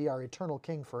area and be our eternal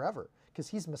king forever because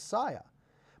he's Messiah.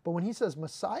 But when he says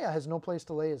Messiah has no place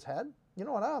to lay his head, you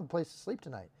know what? I don't have a place to sleep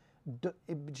tonight.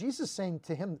 Jesus is saying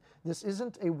to him, this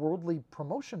isn't a worldly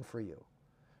promotion for you,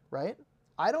 right?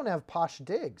 I don't have posh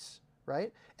digs,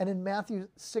 right? And in Matthew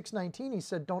 6:19, he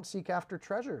said, don't seek after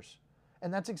treasures.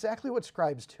 And that's exactly what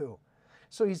scribes do.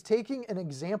 So he's taking an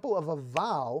example of a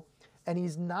vow, and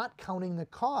he's not counting the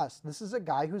cost. This is a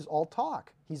guy who's all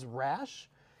talk. He's rash.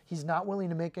 He's not willing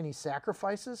to make any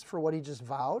sacrifices for what he just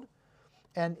vowed.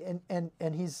 And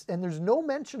there's no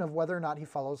mention of whether or not he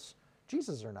follows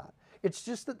Jesus or not. It's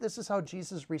just that this is how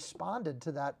Jesus responded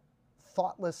to that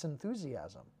thoughtless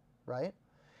enthusiasm, right?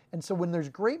 And so when there's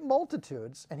great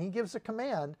multitudes and he gives a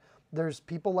command, there's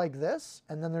people like this,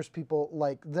 and then there's people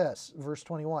like this. Verse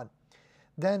 21.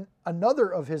 Then another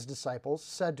of his disciples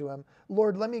said to him,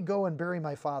 Lord, let me go and bury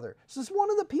my father. So this is one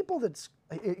of the people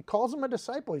it calls him a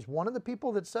disciple. He's one of the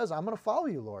people that says, I'm going to follow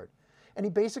you, Lord. And he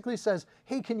basically says,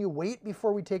 hey, can you wait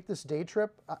before we take this day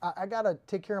trip? I got to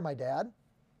take care of my dad.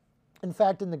 In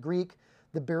fact, in the Greek,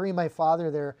 the bury my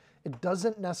father there, it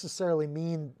doesn't necessarily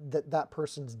mean that that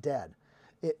person's dead.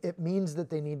 It means that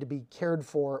they need to be cared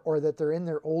for or that they're in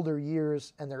their older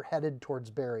years and they're headed towards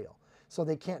burial. So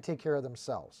they can't take care of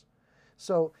themselves.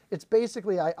 So it's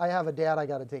basically, I have a dad I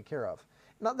got to take care of.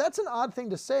 Now, that's an odd thing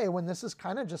to say when this is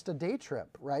kind of just a day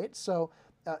trip, right? So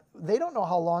they don't know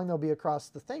how long they'll be across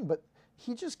the thing, but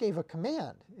he just gave a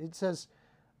command. It says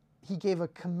he gave a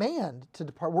command to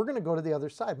depart. We're going to go to the other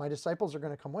side. My disciples are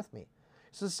going to come with me.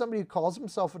 So this is somebody who calls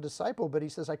himself a disciple, but he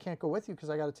says, I can't go with you because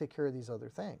I got to take care of these other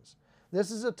things. This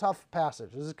is a tough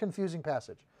passage. This is a confusing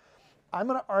passage. I'm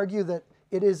going to argue that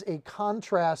it is a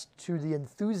contrast to the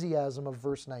enthusiasm of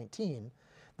verse 19,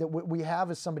 that what we have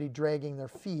is somebody dragging their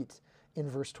feet in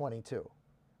verse 22.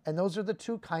 And those are the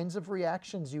two kinds of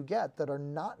reactions you get that are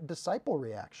not disciple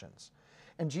reactions.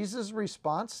 And Jesus'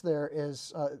 response there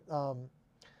is,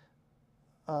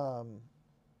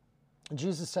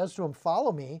 Jesus says to him,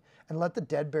 follow me and let the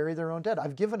dead bury their own dead.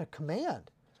 I've given a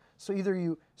command. So either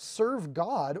you serve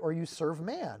God or you serve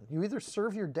man. You either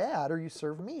serve your dad or you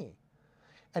serve me.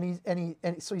 And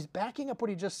so he's backing up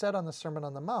what he just said on the Sermon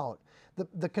on the Mount.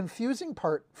 The confusing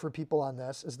part for people on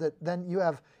this is that then you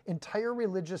have entire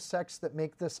religious sects that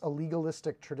make this a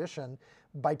legalistic tradition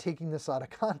by taking this out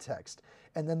of context.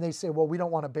 And then they say, well, we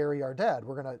don't want to bury our dead.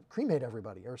 We're going to cremate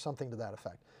everybody or something to that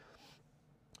effect.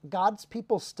 God's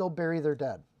people still bury their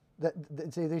dead.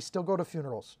 They still go to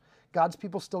funerals. God's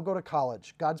people still go to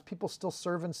college. God's people still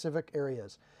serve in civic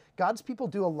areas. God's people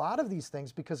do a lot of these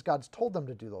things because God's told them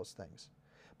to do those things.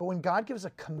 But when God gives a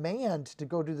command to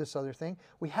go do this other thing,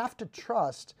 we have to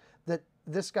trust that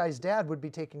this guy's dad would be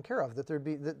taken care of,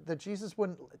 that Jesus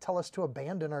wouldn't tell us to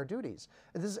abandon our duties.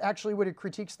 This is actually what he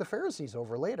critiques the Pharisees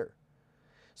over later.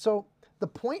 So the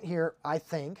point here, I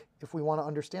think, if we want to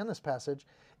understand this passage,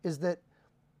 is that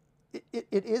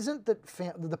it isn't that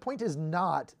the point is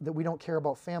not that we don't care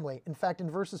about family. In fact,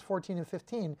 in verses 14 and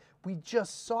 15, we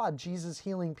just saw Jesus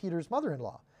healing Peter's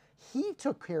mother-in-law. He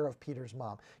took care of Peter's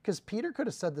mom, because Peter could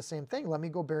have said the same thing. Let me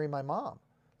go bury my mom.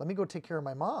 Let me go take care of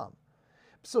my mom.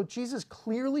 So Jesus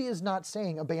clearly is not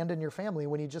saying abandon your family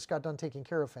when he just got done taking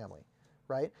care of family,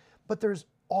 right? But there's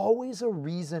always a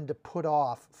reason to put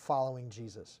off following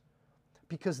Jesus,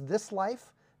 because this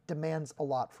life demands a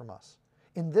lot from us.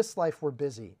 In this life, we're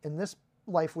busy. In this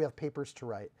life, we have papers to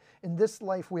write. In this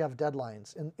life, we have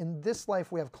deadlines. In this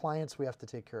life, we have clients we have to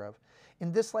take care of.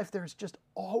 In this life, there's just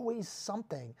always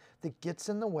something that gets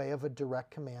in the way of a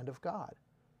direct command of God.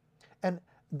 And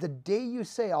the day you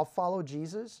say, I'll follow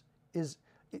Jesus,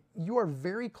 you are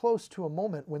very close to a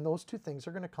moment when those two things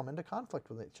are going to come into conflict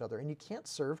with each other. And you can't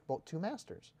serve both two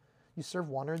masters. You serve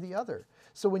one or the other.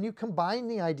 So when you combine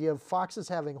the idea of foxes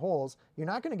having holes, you're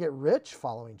not going to get rich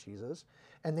following Jesus.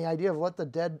 And the idea of let the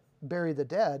dead bury the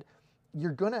dead,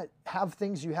 you're going to have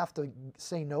things you have to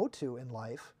say no to in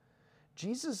life.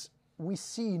 Jesus, we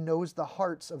see, knows the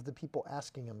hearts of the people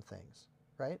asking him things,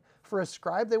 right? For a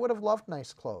scribe, they would have loved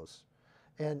nice clothes.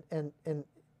 And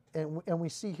we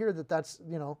see here that that's,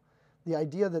 the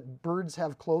idea that birds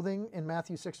have clothing in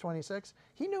Matthew 6:26.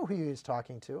 He knew who he was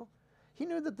talking to. He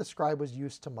knew that the scribe was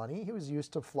used to money. He was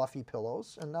used to fluffy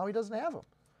pillows, and now he doesn't have them.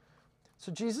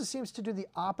 So Jesus seems to do the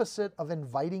opposite of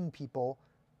inviting people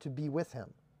to be with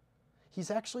him. He's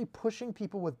actually pushing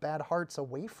people with bad hearts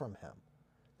away from him.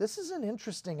 This is an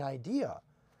interesting idea,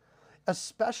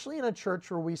 especially in a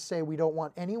church where we say we don't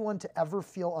want anyone to ever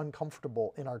feel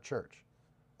uncomfortable in our church.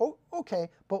 Oh, okay,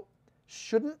 but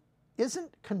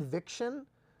isn't conviction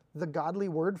the godly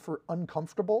word for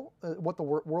uncomfortable, what the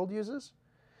world uses?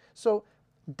 So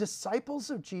disciples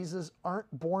of Jesus aren't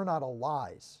born out of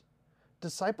lies.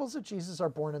 Disciples of Jesus are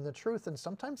born in the truth, and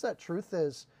sometimes that truth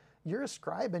is you're a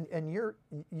scribe and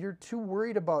you're too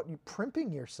worried about you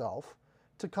primping yourself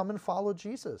to come and follow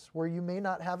Jesus, where you may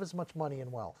not have as much money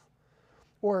and wealth.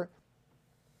 Or,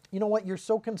 you know what, you're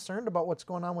so concerned about what's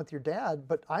going on with your dad,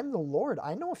 but I'm the Lord.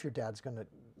 I know if your dad's going to,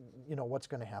 what's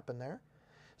going to happen there.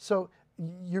 So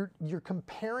you're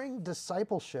comparing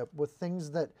discipleship with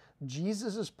things that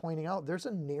Jesus is pointing out. There's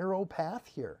a narrow path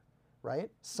here, right?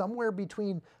 Somewhere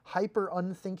between hyper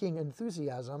unthinking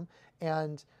enthusiasm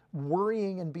and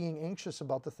worrying and being anxious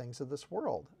about the things of this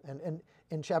world. And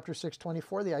in chapter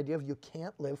 6:24, the idea of you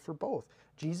can't live for both.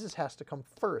 Jesus has to come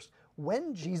first.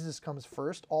 When Jesus comes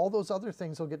first, all those other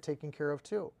things will get taken care of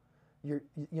too.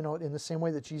 In the same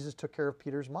way that Jesus took care of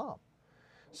Peter's mom.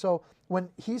 So when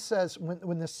he says,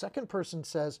 when the second person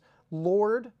says,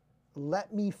 Lord,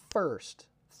 let me first,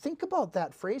 think about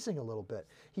that phrasing a little bit.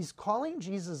 He's calling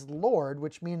Jesus Lord,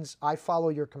 which means I follow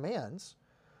your commands.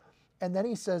 And then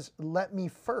he says, let me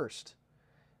first.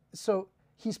 So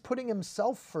he's putting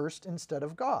himself first instead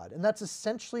of God. And that's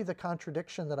essentially the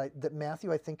contradiction that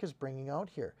Matthew, I think, is bringing out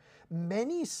here.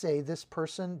 Many say this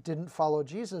person didn't follow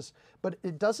Jesus, but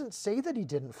it doesn't say that he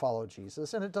didn't follow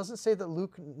Jesus. And it doesn't say that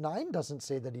Luke 9 doesn't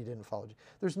say that he didn't follow Jesus.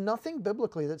 There's nothing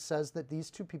biblically that says that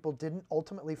these two people didn't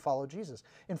ultimately follow Jesus.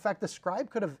 In fact, the scribe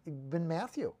could have been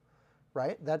Matthew,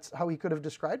 right? That's how he could have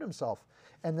described himself.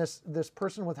 And this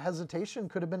person with hesitation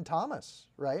could have been Thomas,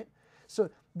 right? So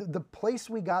the place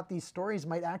we got these stories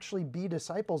might actually be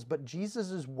disciples, but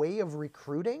Jesus' way of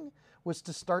recruiting was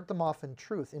to start them off in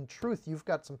truth. In truth, you've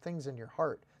got some things in your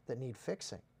heart that need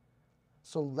fixing.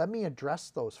 So let me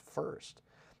address those first.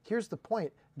 Here's the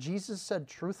point. Jesus said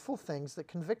truthful things that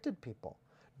convicted people.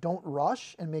 Don't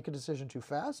rush and make a decision too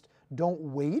fast. Don't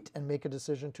wait and make a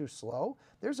decision too slow.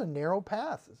 There's a narrow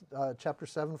path, chapter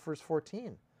 7, verse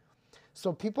 14.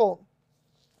 So people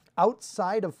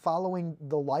outside of following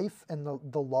the life and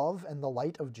the love and the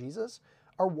light of Jesus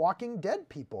are walking dead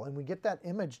people. And we get that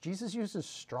image. Jesus uses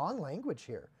strong language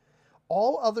here.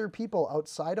 All other people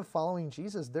outside of following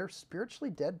Jesus, they're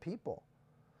spiritually dead people.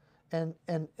 And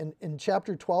in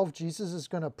chapter 12, Jesus is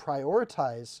going to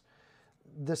prioritize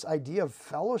this idea of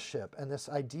fellowship and this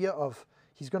idea of,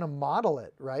 he's going to model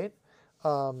it, right?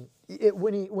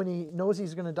 When he knows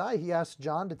he's going to die, he asks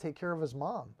John to take care of his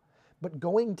mom. But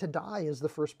going to die is the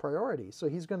first priority. So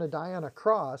he's going to die on a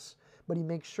cross, but he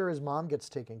makes sure his mom gets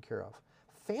taken care of.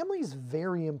 Family is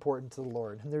very important to the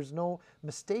Lord, and there's no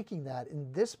mistaking that.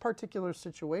 In this particular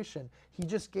situation, he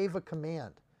just gave a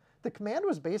command. The command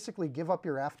was basically give up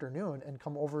your afternoon and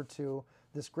come over to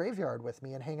this graveyard with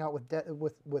me and hang out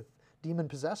with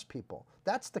demon-possessed people.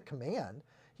 That's the command.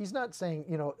 He's not saying,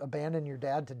 abandon your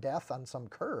dad to death on some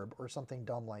curb or something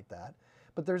dumb like that.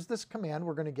 But there's this command,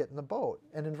 we're going to get in the boat.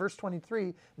 And in verse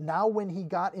 23, now when he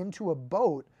got into a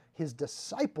boat, his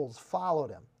disciples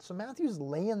followed him. So Matthew's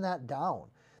laying that down.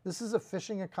 This is a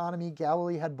fishing economy.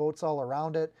 Galilee had boats all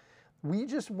around it. We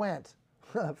just went,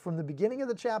 from the beginning of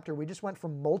the chapter, we just went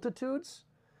from multitudes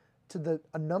to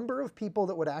a number of people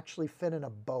that would actually fit in a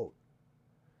boat.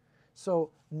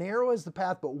 So narrow is the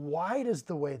path, but wide is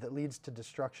the way that leads to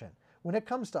destruction. When it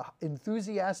comes to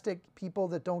enthusiastic people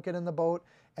that don't get in the boat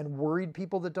and worried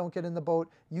people that don't get in the boat,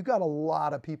 you got a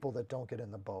lot of people that don't get in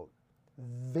the boat.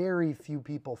 Very few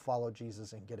people follow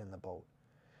Jesus and get in the boat.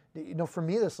 For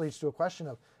me, this leads to a question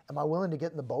of, am I willing to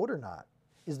get in the boat or not?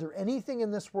 Is there anything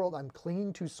in this world I'm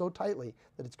clinging to so tightly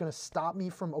that it's going to stop me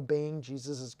from obeying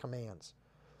Jesus' commands?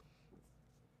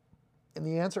 And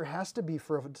the answer has to be,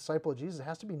 for a disciple of Jesus, it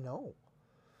has to be no.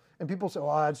 And people say,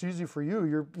 "Oh, it's easy for you.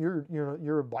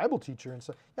 You're a Bible teacher." And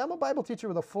so, yeah, I'm a Bible teacher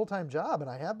with a full-time job, and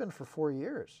I have been for 4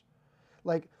 years.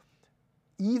 Like,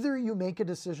 either you make a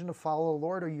decision to follow the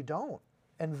Lord or you don't.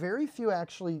 And very few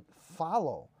actually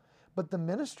follow. But the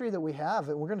ministry that we have,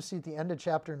 and we're going to see at the end of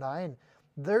chapter 9,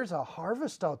 there's a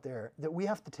harvest out there that we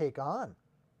have to take on.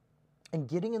 And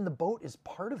getting in the boat is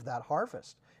part of that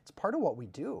harvest. It's part of what we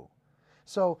do.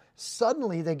 So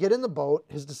suddenly they get in the boat,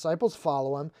 his disciples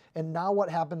follow him, and now what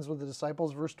happens with the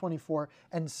disciples? Verse 24,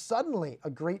 and suddenly a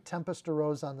great tempest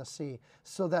arose on the sea,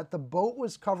 so that the boat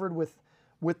was covered with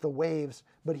the waves,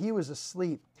 but he was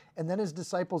asleep. And then his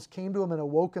disciples came to him and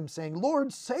awoke him, saying,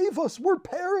 "Lord, save us, we're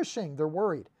perishing." They're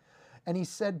worried. And he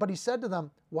said to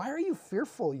them, "Why are you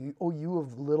fearful, you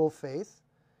of little faith?"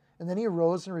 And then he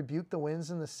arose and rebuked the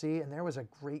winds and the sea, and there was a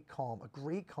great calm, a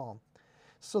great calm.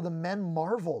 So the men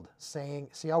marveled, saying,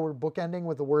 see how we're bookending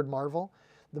with the word marvel?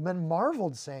 The men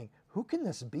marveled, saying, "Who can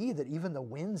this be that even the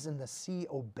winds and the sea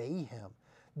obey him?"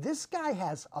 This guy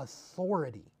has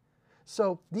authority.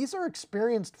 So these are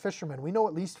experienced fishermen. We know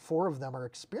at least 4 of them are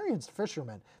experienced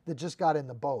fishermen that just got in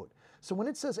the boat. So when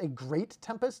it says a great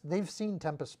tempest, they've seen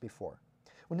tempests before.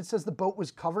 When it says the boat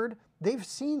was covered, they've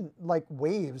seen like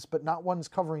waves, but not ones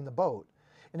covering the boat.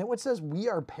 And when it says we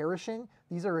are perishing,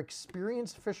 these are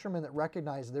experienced fishermen that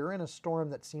recognize they're in a storm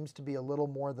that seems to be a little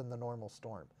more than the normal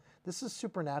storm. This is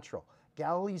supernatural.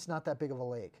 Galilee's not that big of a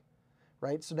lake,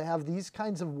 right? So to have these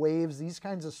kinds of waves, these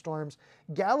kinds of storms,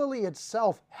 Galilee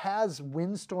itself has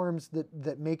windstorms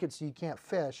that make it so you can't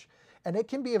fish. And it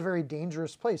can be a very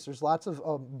dangerous place. There's lots of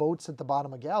boats at the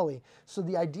bottom of Galilee. So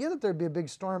the idea that there'd be a big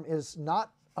storm is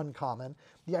not uncommon.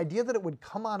 The idea that it would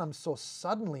come on them so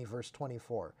suddenly, verse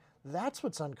 24, that's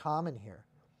what's uncommon here.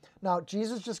 Now,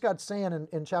 Jesus just got saying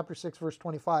in chapter 6, verse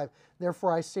 25,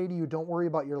 "Therefore I say to you, don't worry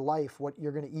about your life, what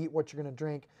you're going to eat, what you're going to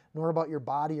drink, nor about your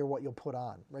body or what you'll put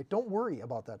on," right? Don't worry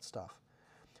about that stuff.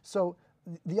 So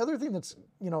the other thing that's,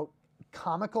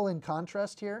 comical in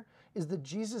contrast here is that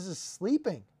Jesus is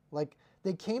sleeping. Like,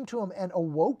 they came to him and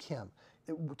awoke him.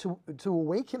 To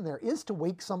awake him there is to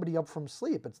wake somebody up from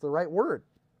sleep. It's the right word.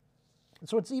 And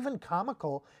so it's even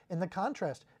comical in the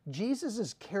contrast. Jesus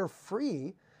is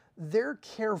carefree. They're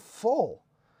careful.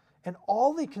 And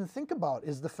all they can think about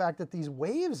is the fact that these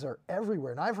waves are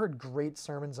everywhere. And I've heard great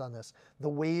sermons on this. The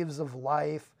waves of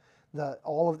life,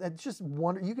 it's just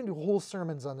wonder. You can do whole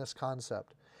sermons on this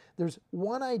concept. There's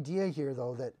one idea here,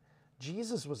 though, that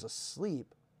Jesus was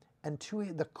asleep, and to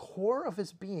the core of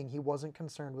his being, he wasn't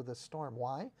concerned with this storm.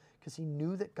 Why? Because he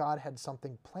knew that God had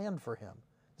something planned for him.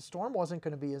 The storm wasn't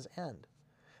going to be his end.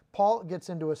 Paul gets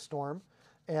into a storm,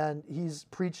 and he's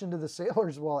preaching to the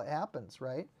sailors while it happens,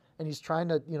 right? And he's trying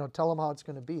to, tell them how it's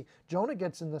going to be. Jonah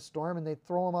gets in the storm, and they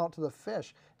throw him out to the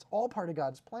fish. It's all part of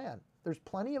God's plan. There's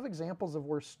plenty of examples of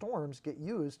where storms get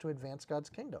used to advance God's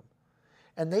kingdom.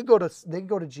 And they go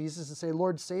to Jesus and say,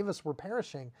 "Lord, save us, we're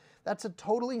perishing." That's a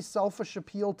totally selfish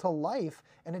appeal to life,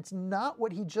 and it's not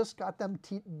what he just got them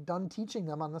done teaching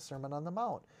them on the Sermon on the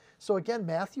Mount. So again,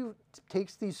 Matthew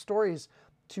takes these stories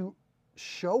to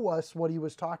show us what he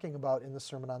was talking about in the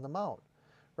Sermon on the Mount,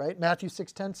 right? Matthew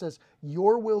 6:10 says,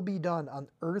 your will be done on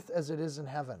earth as it is in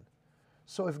heaven.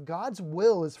 So if God's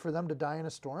will is for them to die in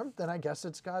a storm, then I guess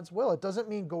it's God's will. It doesn't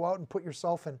mean go out and put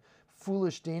yourself in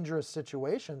foolish, dangerous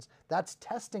situations. That's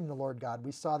testing the Lord God.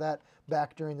 We saw that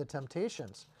back during the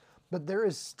temptations. But there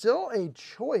is still a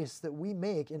choice that we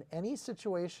make in any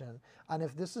situation on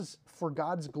if this is for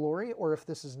God's glory or if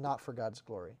this is not for God's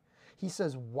glory. He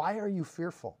says, why are you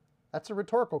fearful? That's a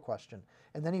rhetorical question.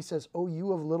 And then he says, oh,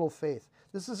 you of little faith.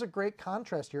 This is a great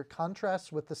contrast here. It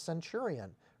contrasts with the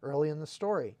centurion early in the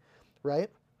story, right?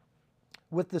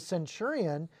 With the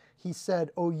centurion, he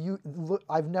said, oh, look,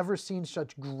 I've never seen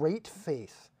such great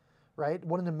faith, right?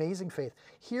 What an amazing faith.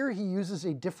 Here he uses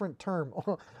a different term.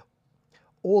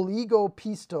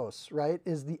 Oligopistos, right,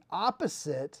 is the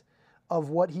opposite of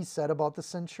what he said about the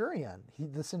centurion.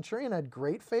 The centurion had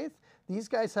great faith. These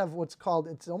guys have what's called,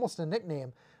 it's almost a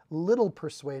nickname, little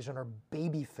persuasion or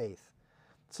baby faith.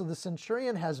 So the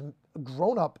centurion has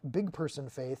grown-up, big person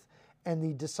faith, and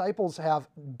the disciples have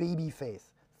baby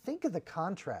faith. Think of the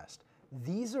contrast.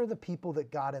 These are the people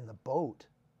that got in the boat.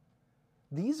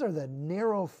 These are the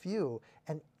narrow few,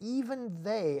 and even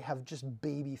they have just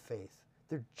baby faith.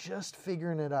 They're just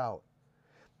figuring it out.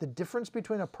 The difference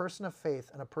between a person of faith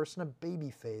and a person of baby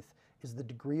faith is the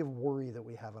degree of worry that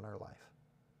we have in our life.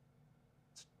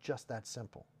 It's just that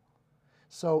simple.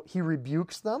 So he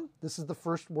rebukes them. This is the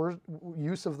first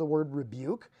use of the word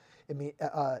rebuke. It means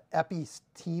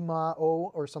epistemao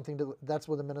or something. That's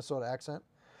with a Minnesota accent.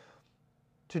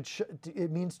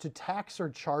 It means to tax or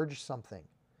charge something.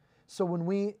 So when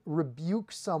we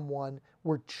rebuke someone,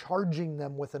 we're charging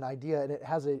them with an idea, and it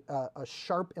has a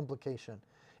sharp implication.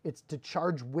 It's to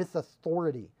charge with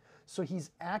authority. So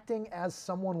he's acting as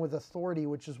someone with authority,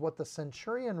 which is what the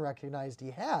centurion recognized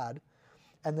he had,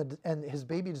 and his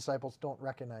baby disciples don't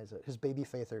recognize it, his baby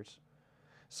faithers.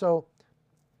 So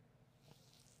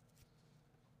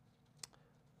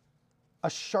a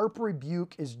sharp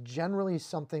rebuke is generally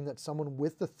something that someone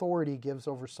with authority gives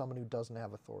over someone who doesn't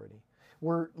have authority.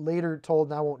 We're later told,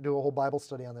 and I won't do a whole Bible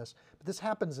study on this, but this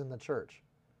happens in the church,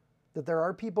 that there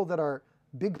are people that are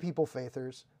big people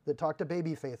faithers that talk to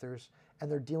baby faithers,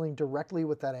 and they're dealing directly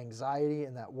with that anxiety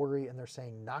and that worry, and they're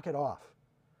saying, knock it off.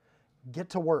 Get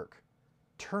to work.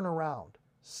 Turn around.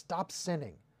 Stop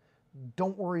sinning.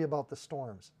 Don't worry about the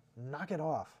storms. Knock it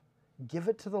off. Give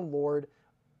it to the Lord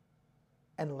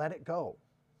and let it go.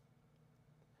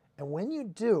 And when you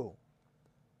do,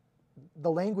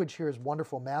 the language here is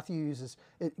wonderful. Matthew uses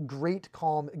it, great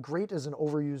calm. Great is an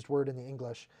overused word in the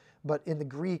English, but in the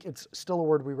Greek, it's still a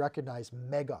word we recognize,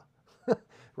 mega,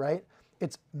 right?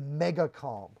 It's mega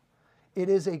calm. It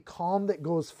is a calm that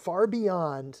goes far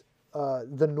beyond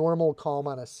the normal calm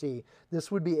on a sea. This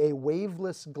would be a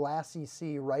waveless, glassy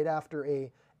sea right after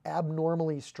a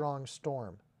abnormally strong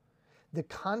storm. The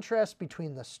contrast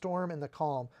between the storm and the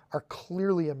calm are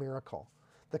clearly a miracle.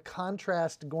 The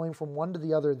contrast going from one to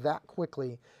the other that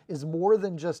quickly is more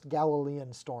than just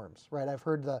Galilean storms, right? I've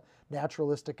heard the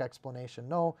naturalistic explanation.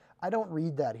 No, I don't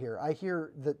read that here. I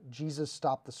hear that Jesus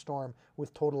stopped the storm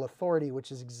with total authority,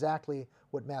 which is exactly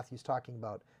what Matthew's talking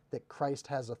about, that Christ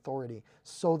has authority.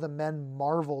 So the men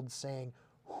marveled, saying,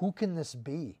 who can this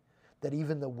be, that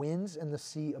even the winds and the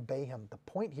sea obey him? The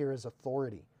point here is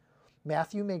authority.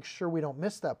 Matthew makes sure we don't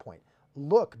miss that point.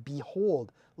 Look,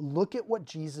 behold, look at what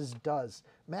Jesus does.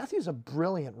 Matthew's a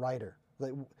brilliant writer.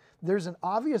 There's an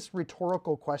obvious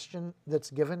rhetorical question that's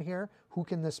given here. Who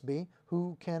can this be?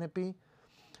 Who can it be?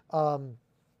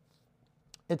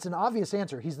 It's an obvious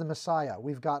answer. He's the Messiah.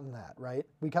 We've gotten that, right?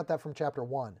 We got that from chapter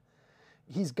 1.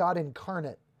 He's God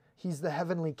incarnate. He's the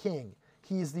heavenly king.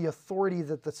 He's the authority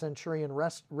that the centurion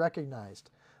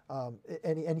recognized.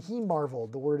 And he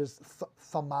marveled. The word is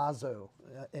thamazo,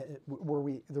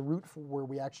 the root where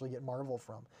we actually get marvel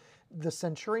from. The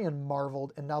centurion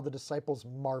marveled, and now the disciples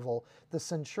marvel. The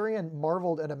centurion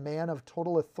marveled at a man of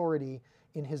total authority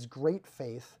in his great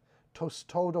faith,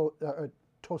 tosotos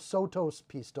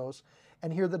pistos,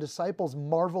 and here the disciples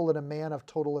marvel at a man of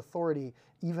total authority,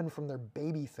 even from their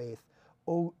baby faith,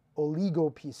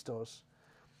 oligopistos,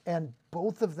 and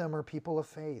both of them are people of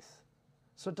faith.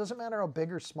 So it doesn't matter how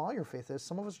big or small your faith is.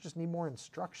 Some of us just need more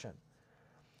instruction.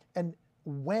 And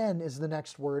when is the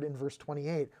next word in verse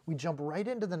 28? We jump right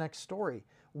into the next story.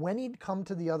 When he'd come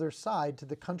to the other side, to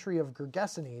the country of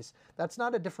Gergesenes, that's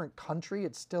not a different country.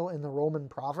 It's still in the Roman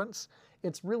province.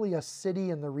 It's really a city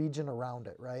in the region around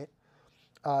it, right?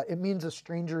 It means a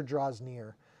stranger draws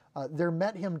near. There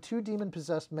met him 2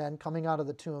 demon-possessed men coming out of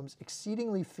the tombs,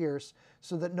 exceedingly fierce,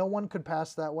 so that no one could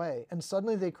pass that way. And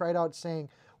suddenly they cried out, saying,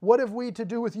 what have we to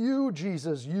do with you,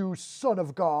 Jesus, you Son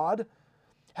of God?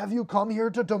 Have you come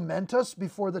here to torment us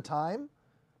before the time?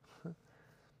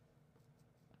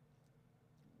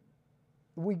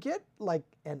 we get like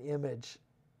an image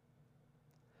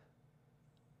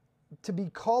to be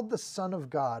called the Son of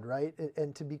God, right?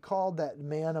 And to be called that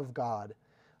man of God,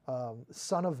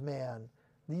 Son of Man,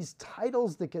 these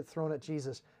titles that get thrown at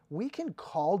Jesus, we can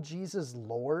call Jesus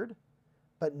Lord,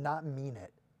 but not mean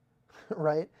it,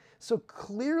 right? So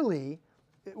clearly,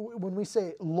 when we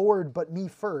say Lord, but me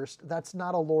first, that's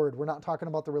not a Lord. We're not talking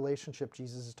about the relationship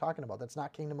Jesus is talking about. That's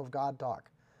not kingdom of God talk.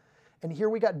 And here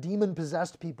we got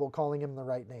demon-possessed people calling him the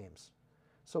right names.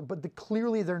 So, but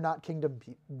clearly they're not kingdom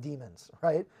demons,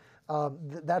 right?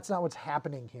 That's not what's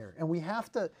happening here. And we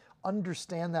have to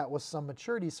understand that with some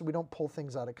maturity so we don't pull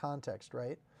things out of context,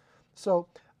 right? So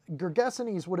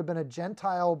Gergesenes would have been a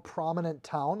Gentile prominent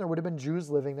town. There would have been Jews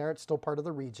living there. It's still part of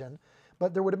the region.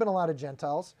 But there would have been a lot of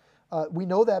Gentiles. We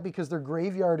know that because their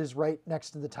graveyard is right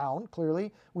next to the town,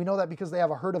 clearly. We know that because they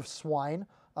have a herd of swine.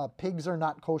 Pigs are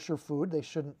not kosher food. They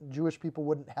shouldn't. Jewish people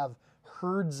wouldn't have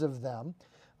herds of them.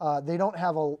 They don't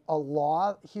have a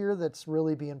law here that's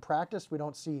really being practiced. We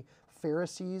don't see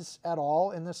Pharisees at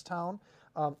all in this town.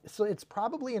 So it's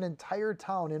probably an entire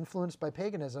town influenced by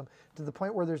paganism to the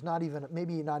point where there's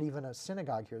maybe not even a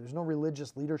synagogue here. There's no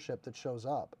religious leadership that shows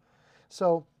up.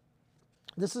 So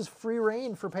this is free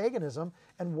reign for paganism.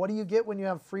 And what do you get when you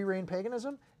have free reign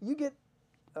paganism? You get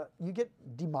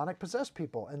demonic possessed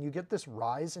people, and you get this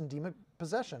rise in demon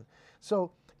possession.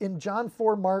 So in John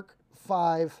 4, Mark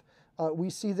 5, we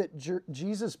see that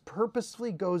Jesus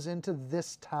purposefully goes into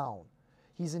this town.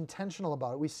 He's intentional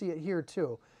about it. We see it here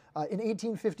too. In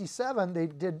 1857,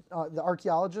 the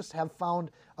archaeologists have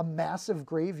found a massive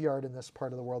graveyard in this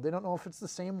part of the world. They don't know if it's the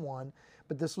same one,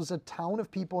 but this was a town of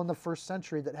people in the first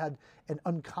century that had an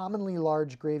uncommonly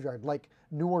large graveyard, like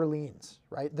New Orleans,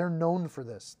 right? They're known for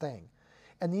this thing.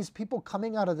 And these people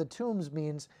coming out of the tombs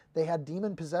means they had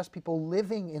demon-possessed people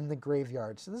living in the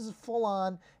graveyard. So this is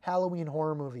full-on Halloween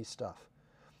horror movie stuff.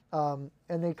 And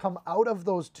they come out of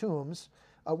those tombs,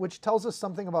 which tells us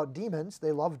something about demons.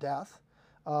 They love death.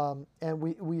 And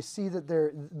we see that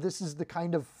this is the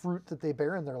kind of fruit that they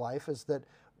bear in their life, is that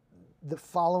the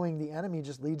following the enemy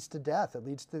just leads to death. It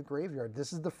leads to the graveyard.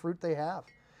 This is the fruit they have.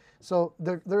 So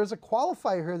there is a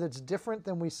qualifier here that's different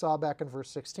than we saw back in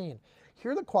verse 16.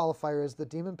 Here the qualifier is that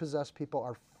demon-possessed people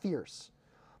are fierce.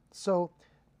 So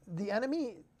the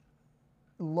enemy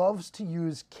loves to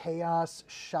use chaos,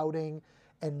 shouting,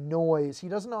 and noise. He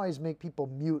doesn't always make people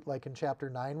mute like in chapter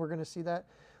 9. We're going to see that.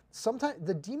 Sometimes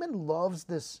the demon loves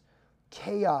this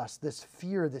chaos, this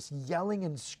fear, this yelling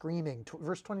and screaming.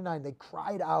 Verse 29, they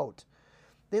cried out.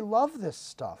 They love this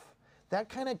stuff. That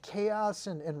kind of chaos,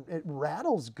 and it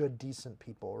rattles good, decent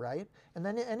people, right? And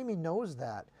then the enemy knows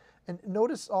that. And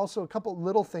notice also a couple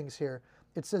little things here.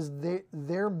 It says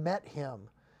there met him.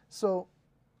 So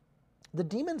the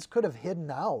demons could have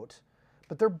hidden out,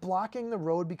 but they're blocking the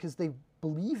road because they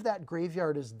believe that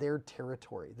graveyard is their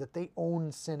territory, that they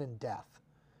own sin and death,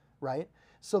 right?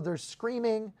 So they're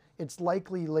screaming. It's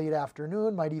likely late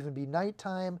afternoon, might even be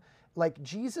nighttime. Like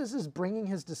Jesus is bringing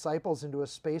his disciples into a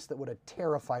space that would have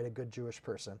terrified a good Jewish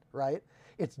person, right?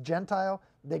 It's Gentile.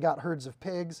 They got herds of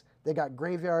pigs. They got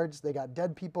graveyards. They got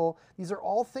dead people. These are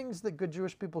all things that good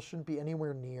Jewish people shouldn't be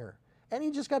anywhere near. And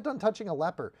he just got done touching a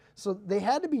leper. So they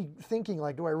had to be thinking,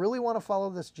 like, do I really want to follow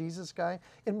this Jesus guy?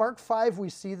 In Mark 5, we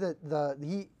see that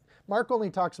Mark only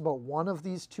talks about one of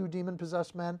these two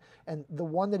demon-possessed men, and the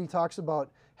one that he talks about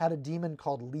had a demon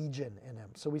called Legion in him.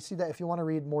 So we see that if you want to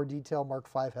read more detail, Mark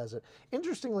 5 has it.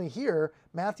 Interestingly here,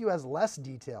 Matthew has less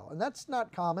detail, and that's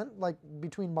not common, like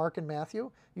between Mark and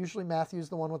Matthew. Usually Matthew's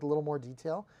the one with a little more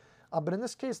detail. But in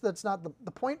this case, that's not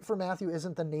the point for Matthew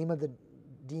isn't the name of the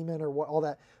demon or what all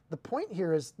that. The point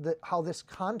here is that how this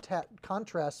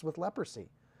contrasts with leprosy.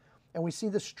 And we see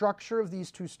the structure of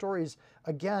these two stories,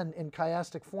 again, in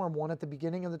chiastic form, one at the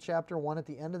beginning of the chapter, one at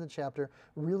the end of the chapter,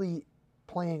 really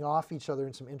playing off each other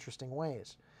in some interesting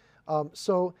ways.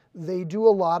 So they do a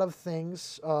lot of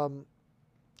things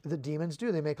that demons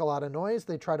do. They make a lot of noise.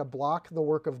 They try to block the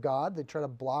work of God. They try to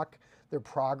block their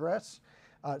progress,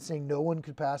 saying no one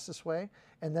could pass this way.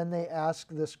 And then they ask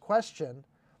this question,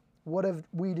 what have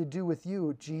we to do with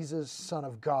you, Jesus, Son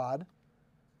of God?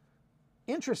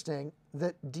 Interesting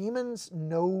that demons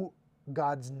know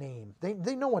God's name.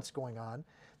 They know what's going on.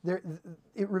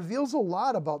 It reveals a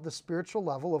lot about the spiritual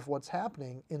level of what's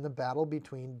happening in the battle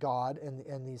between God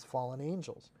and these fallen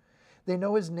angels. They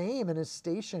know his name and his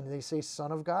station. They say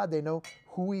Son of God. They know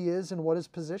who he is and what his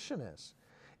position is.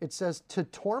 It says to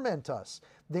torment us.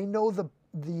 They know the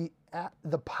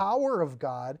power of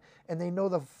God, and they know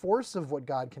the force of what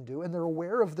God can do, and they're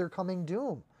aware of their coming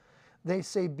doom. They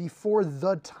say before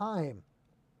the time.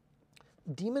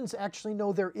 demons actually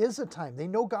know there is a time. They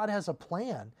know God has a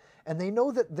plan, and they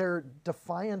know that their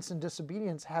defiance and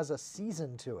disobedience has a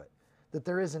season to it, that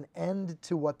there is an end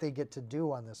to what they get to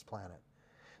do on this planet.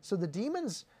 So the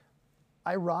demons,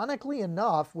 ironically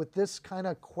enough, with this kind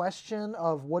of question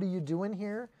of what are you doing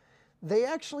here, they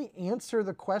actually answer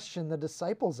the question the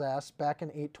disciples asked back in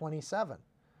 8:27.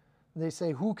 They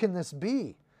say, who can this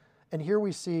be? And here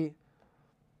we see,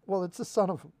 well, it's the Son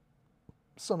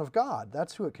of God.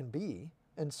 That's who it can be.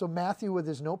 And so Matthew, with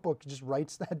his notebook, just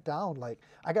writes that down. Like,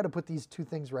 I got to put these two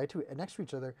things next to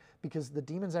each other, because the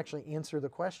demons actually answer the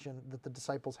question that the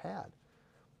disciples had.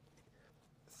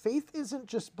 Faith isn't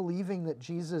just believing that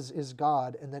Jesus is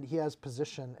God and that he has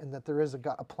position and that there is a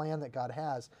plan that God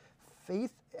has.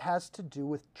 Faith has to do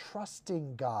with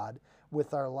trusting God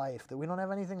with our life, that we don't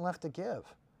have anything left to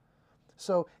give.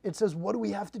 So it says, what do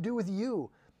we have to do with you?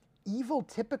 Evil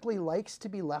typically likes to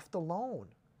be left alone.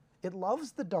 It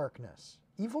loves the darkness.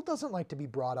 Evil doesn't like to be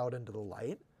brought out into the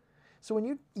light. So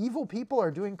when evil people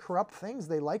are doing corrupt things,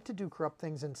 they like to do corrupt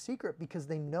things in secret because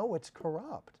they know it's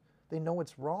corrupt. They know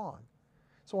it's wrong.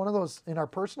 So one of those, in our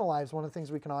personal lives, one of the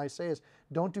things we can always say is,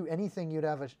 don't do anything you'd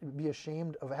be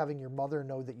ashamed of having your mother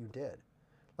know that you did.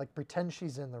 Like, pretend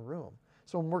she's in the room.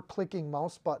 So when we're clicking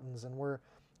mouse buttons and we're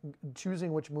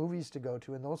choosing which movies to go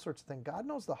to and those sorts of things, God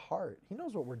knows the heart. He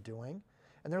knows what we're doing.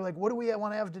 And they're like, what do we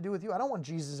want to have to do with you? I don't want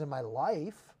Jesus in my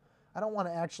life. I don't want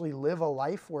to actually live a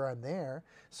life where I'm there.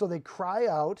 So they cry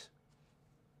out,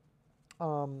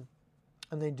 and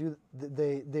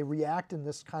they react in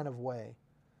this kind of way.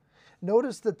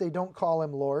 Notice that they don't call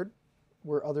him Lord,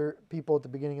 where other people at the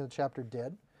beginning of the chapter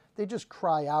did. They just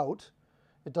cry out.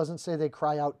 It doesn't say they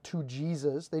cry out to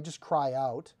Jesus. They just cry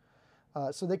out.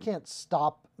 So they can't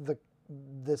stop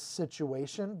this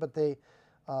situation, but they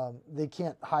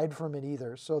can't hide from it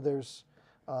either. So there's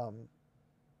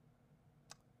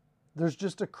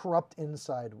just a corrupt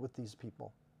inside with these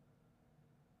people.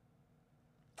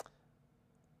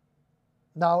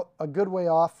 Now, a good way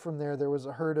off from there was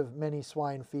a herd of many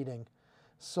swine feeding.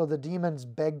 So the demons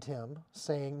begged him,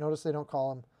 saying, notice they don't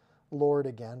call him Lord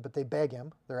again, but they beg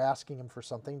him. They're asking him for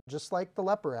something, just like the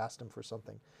leper asked him for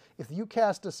something. If you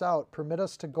cast us out, permit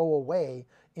us to go away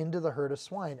into the herd of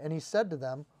swine. And he said to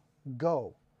them,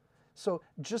 go. So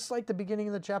just like the beginning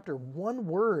of the chapter, one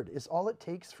word is all it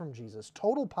takes from Jesus.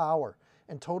 Total power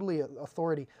and totally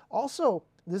authority. Also,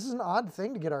 this is an odd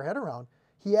thing to get our head around.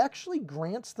 He actually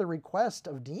grants the request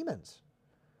of demons.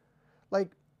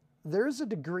 Like, there's a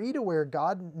degree to where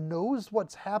God knows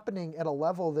what's happening at a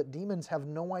level that demons have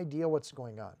no idea what's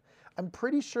going on. I'm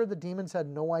pretty sure the demons had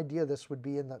no idea this would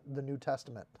be in the New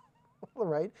Testament,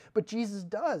 right? But Jesus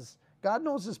does. God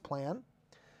knows his plan.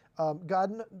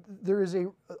 There is a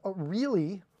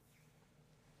really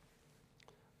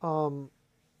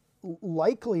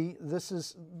likely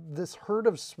this herd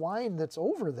of swine that's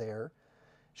over there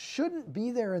shouldn't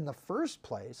be there in the first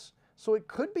place. So it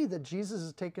could be that Jesus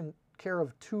has taken care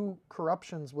of two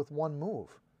corruptions with one move.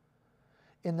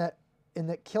 In that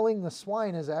killing the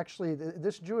swine is actually,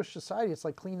 this Jewish society, it's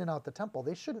like cleaning out the temple.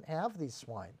 They shouldn't have these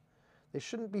swine. They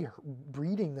shouldn't be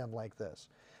breeding them like this.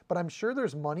 But I'm sure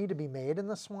there's money to be made in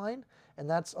the swine, and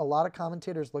that's, a lot of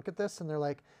commentators look at this and they're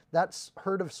like, that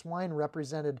herd of swine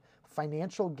represented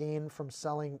financial gain from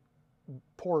selling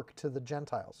pork to the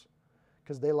Gentiles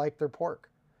because they like their pork.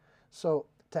 So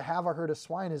to have a herd of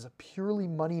swine is a purely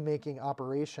money-making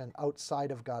operation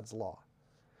outside of God's law.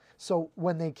 So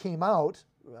when they came out,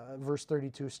 verse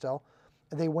 32 still,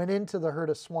 they went into the herd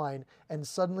of swine, and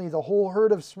suddenly the whole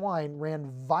herd of swine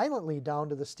ran violently down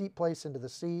to the steep place into the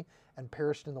sea and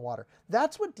perished in the water.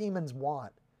 That's what demons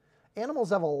want. Animals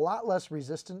have a lot less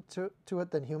resistance to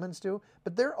it than humans do,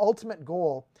 but their ultimate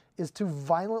goal is to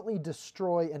violently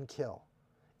destroy and kill.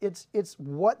 It's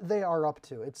what they are up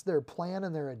to. It's their plan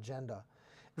and their agenda.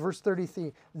 Verse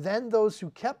 33, then those who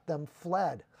kept them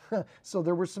fled. So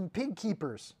there were some pig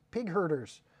keepers, pig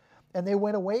herders, and they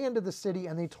went away into the city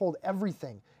and they told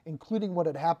everything, including what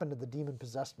had happened to the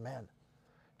demon-possessed men.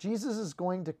 Jesus is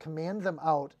going to command them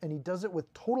out, and he does it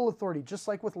with total authority, just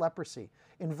like with leprosy.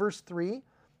 In verse 3,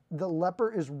 the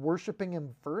leper is worshiping him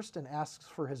first and asks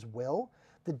for his will.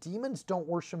 The demons don't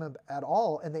worship him at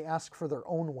all, and they ask for their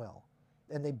own will,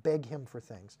 and they beg him for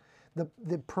things.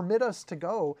 They permit us to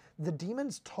go. The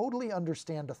demons totally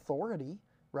understand authority,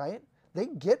 right? They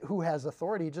get who has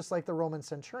authority, just like the Roman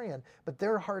centurion, but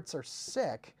their hearts are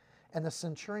sick, and the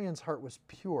centurion's heart was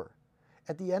pure.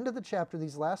 At the end of the chapter,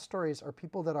 these last stories are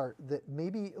people that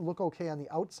maybe look okay on the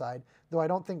outside, though I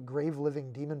don't think grave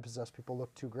living demon-possessed people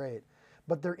look too great.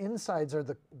 But their insides are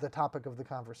the topic of the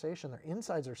conversation. Their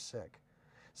insides are sick.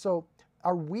 So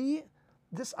are we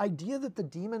this idea that the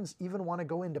demons even want to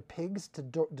go into pigs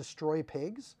to destroy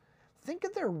pigs, think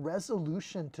of their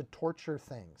resolution to torture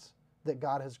things that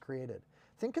God has created.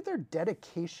 Think of their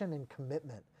dedication and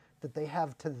commitment that they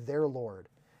have to their Lord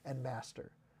and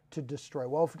Master to destroy.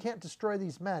 Well, if we can't destroy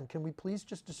these men, can we please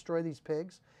just destroy these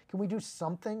pigs? Can we do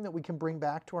something that we can bring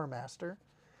back to our Master?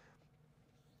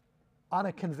 On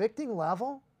a convicting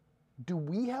level, do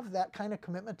we have that kind of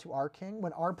commitment to our King?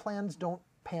 When our plans don't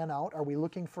pan out, are we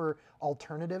looking for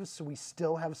alternatives so we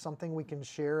still have something we can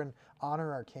share and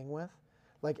honor our King with?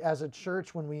 Like as a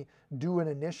church, when we do an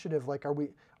initiative, like are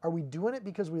we doing it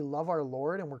because we love our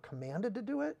Lord and we're commanded to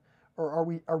do it? Or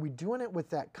are we doing it with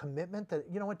that commitment that,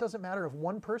 you know, it doesn't matter if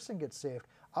one person gets saved.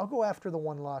 I'll go after the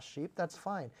one lost sheep. That's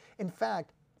fine. In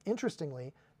fact,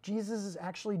 interestingly, Jesus is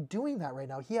actually doing that right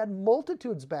now. He had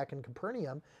multitudes back in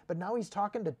Capernaum, but now he's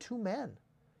talking to two men.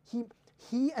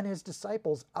 He and his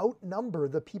disciples outnumber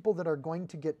the people that are going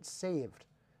to get saved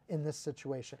in this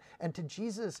situation. And to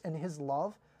Jesus and his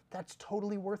love, that's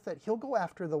totally worth it. He'll go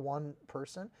after the one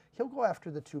person. He'll go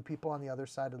after the two people on the other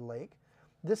side of the lake.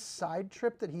 This side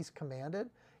trip that he's commanded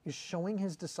is showing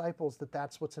his disciples that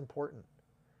that's what's important.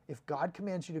 If God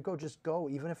commands you to go, just go.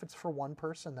 Even if it's for one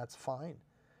person, that's fine.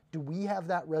 Do we have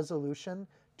that resolution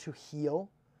to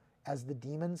heal as the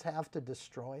demons have to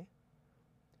destroy?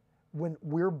 When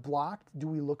we're blocked, do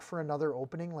we look for another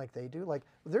opening like they do? Like,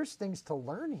 there's things to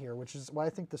learn here, which is why I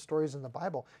think the story's in the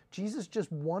Bible. Jesus,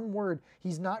 just one word.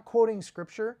 He's not quoting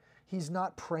scripture. He's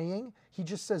not praying. He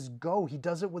just says go. He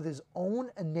does it with his own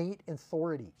innate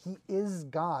authority. He is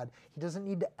God. He doesn't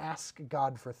need to ask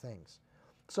God for things.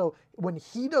 So when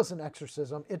he does an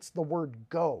exorcism, it's the word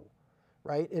go,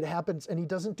 right? It happens, and he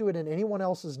doesn't do it in anyone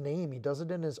else's name. He does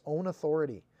it in his own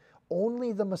authority.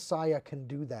 Only the Messiah can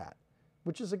do that,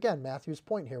 which is, again, Matthew's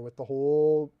point here with the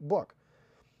whole book.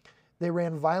 They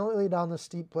ran violently down the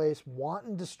steep place,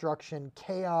 wanton destruction,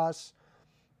 chaos.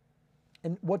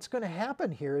 And what's going to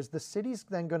happen here is the city's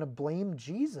then going to blame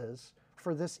Jesus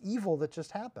for this evil that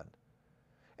just happened.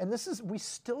 And we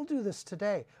still do this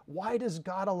today. Why does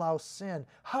God allow sin?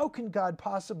 How can God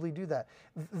possibly do that?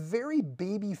 Very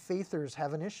baby faithers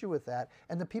have an issue with that.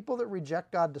 And the people that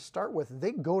reject God to start with,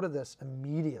 they go to this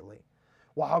immediately.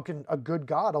 Well, how can a good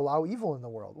God allow evil in the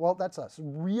world? Well, that's a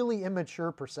really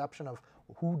immature perception of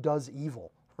who does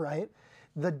evil, right?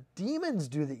 The demons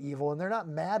do the evil, and they're not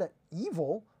mad at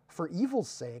evil for evil's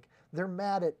sake. They're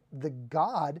mad at the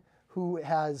God who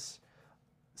has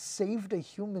saved a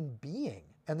human being.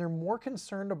 And they're more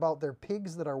concerned about their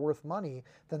pigs that are worth money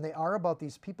than they are about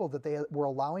these people that they were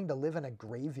allowing to live in a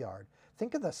graveyard.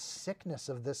 Think of the sickness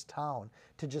of this town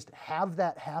to just have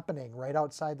that happening right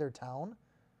outside their town.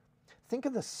 Think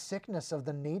of the sickness of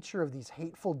the nature of these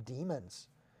hateful demons.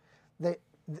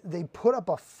 They put up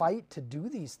a fight to do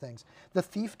these things. The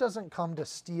thief doesn't come to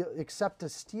steal, except to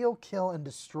steal, kill, and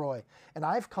destroy. And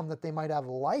I've come that they might have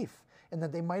life and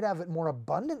that they might have it more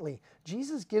abundantly.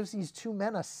 Jesus gives these two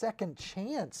men a second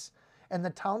chance, and the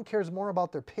town cares more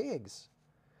about their pigs.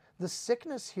 The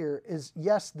sickness here is,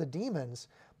 yes, the demons,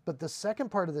 but the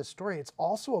second part of this story, it's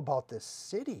also about this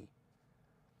city.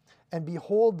 And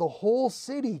behold, the whole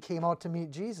city came out to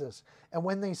meet Jesus. And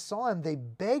when they saw him, they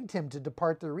begged him to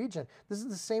depart their region. This is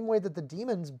the same way that the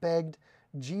demons begged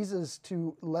Jesus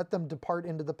to let them depart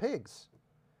into the pigs.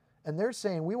 And they're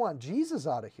saying, we want Jesus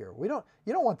out of here. You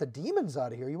don't want the demons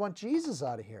out of here. You want Jesus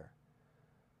out of here.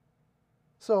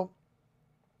 So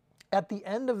at the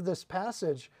end of this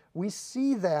passage, we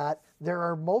see that there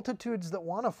are multitudes that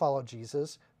want to follow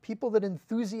Jesus, people that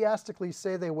enthusiastically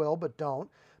say they will but don't,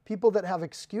 people that have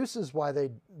excuses why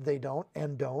they don't,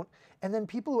 and then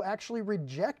people who actually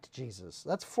reject Jesus.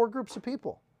 That's 4 groups of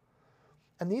people.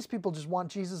 And these people just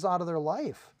want Jesus out of their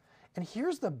life. And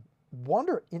here's the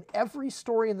wonder. In every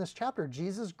story in this chapter,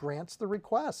 Jesus grants the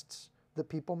requests that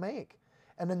people make.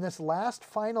 And in this last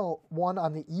final one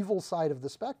on the evil side of the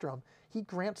spectrum, he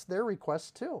grants their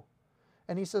requests too.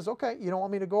 And he says, okay, you don't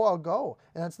want me to go, I'll go.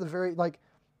 And that's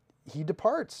he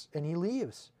departs and he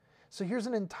leaves. So here's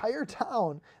an entire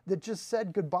town that just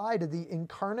said goodbye to the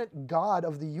incarnate God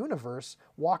of the universe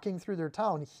walking through their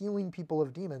town, healing people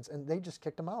of demons, and they just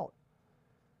kicked him out.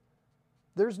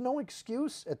 There's no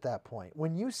excuse at that point.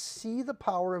 When you see the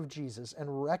power of Jesus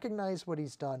and recognize what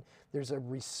he's done, there's a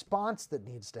response that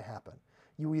needs to happen.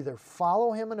 You either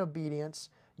follow him in obedience,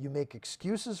 you make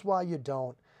excuses why you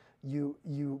don't,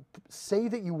 you say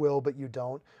that you will, but you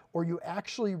don't, or you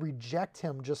actually reject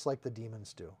him just like the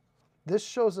demons do. This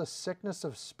shows a sickness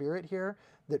of spirit here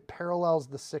that parallels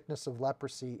the sickness of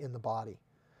leprosy in the body.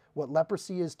 What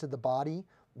leprosy is to the body,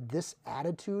 this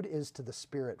attitude is to the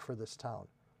spirit for this town.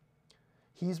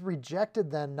 He's rejected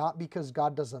then not because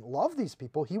God doesn't love these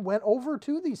people. He went over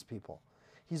to these people.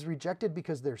 He's rejected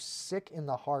because they're sick in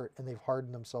the heart and they've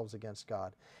hardened themselves against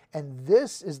God. And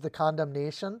this is the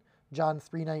condemnation, John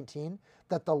 3:19,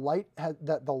 that the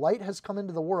light has come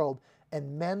into the world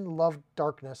and men loved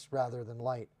darkness rather than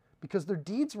light because their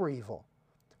deeds were evil.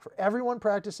 For everyone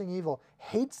practicing evil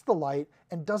hates the light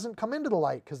and doesn't come into the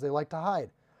light because they like to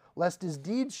hide, lest his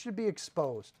deeds should be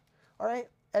exposed. All right?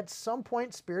 At some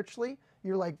point spiritually,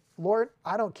 you're like, Lord,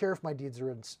 I don't care if my deeds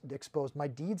are exposed. My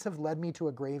deeds have led me to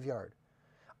a graveyard.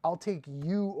 I'll take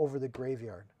you over the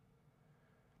graveyard.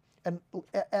 And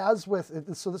as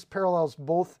with, so this parallels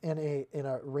both in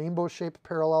a rainbow-shaped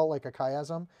parallel like a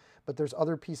chiasm, but there's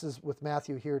other pieces with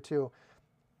Matthew here too.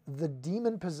 The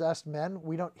demon-possessed men,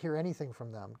 we don't hear anything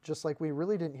from them, just like we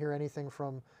really didn't hear anything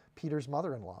from Peter's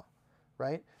mother-in-law,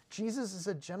 right? Jesus is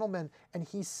a gentleman, and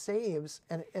he saves,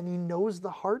 and he knows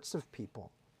the hearts of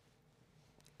people.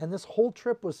 And this whole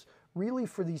trip was really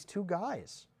for these two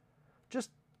guys,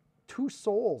 just two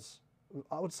souls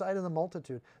outside of the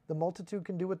multitude. The multitude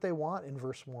can do what they want in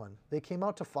verse 1. They came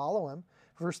out to follow him.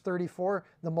 Verse 34,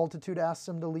 the multitude asks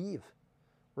him to leave,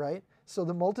 right? So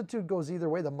the multitude goes either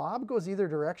way. The mob goes either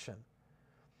direction.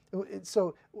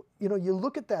 So, you know, you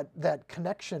look at that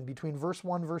connection between verse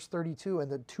 1, verse 32,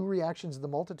 and the two reactions of the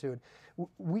multitude.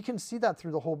 We can see that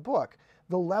through the whole book.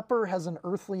 The leper has an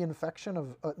earthly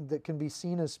infection that can be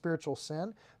seen as spiritual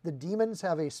sin. The demons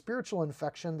have a spiritual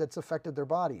infection that's affected their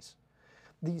bodies.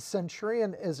 The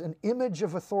centurion is an image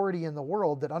of authority in the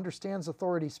world that understands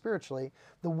authority spiritually.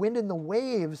 The wind and the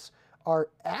waves are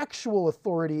actual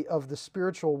authority of the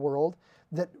spiritual world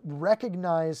that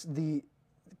recognize the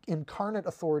incarnate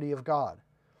authority of God.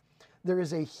 There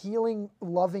is a healing,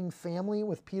 loving family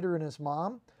with Peter and his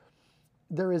mom.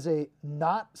 There is a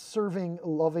not serving,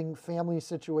 loving family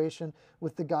situation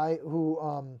with the guy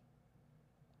who,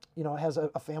 has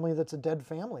a family that's a dead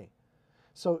family.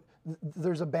 So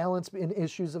there's a balance in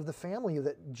issues of the family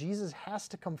that Jesus has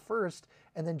to come first,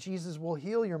 and then Jesus will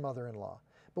heal your mother-in-law.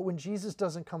 But when Jesus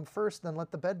doesn't come first, then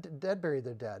let the dead bury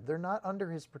their dead. They're not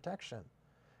under his protection.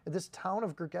 This town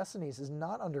of Gergesenes is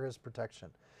not under his protection.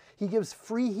 He gives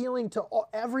free healing to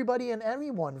everybody and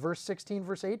anyone, verse 16,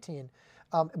 verse 18.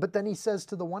 But then he says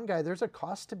to the one guy, there's a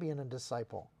cost to being a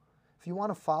disciple. If you want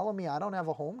to follow me, I don't have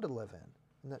a home to live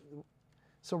in.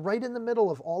 So right in the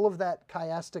middle of all of that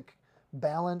chiastic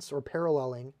balance or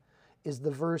paralleling is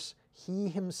the verse, he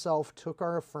himself took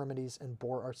our infirmities and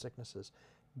bore our sicknesses.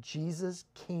 Jesus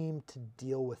came to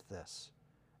deal with this,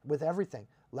 with everything.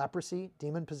 Leprosy,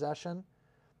 demon possession,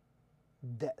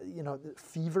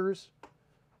 fevers,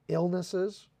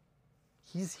 illnesses.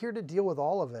 He's here to deal with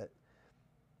all of it.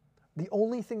 The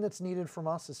only thing that's needed from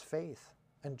us is faith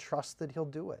and trust that he'll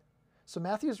do it. So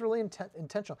Matthew is really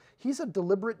intentional. He's a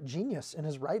deliberate genius in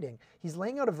his writing. He's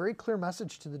laying out a very clear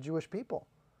message to the Jewish people.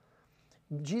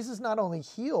 Jesus not only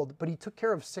healed, but he took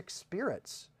care of sick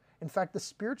spirits. In fact, the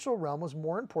spiritual realm was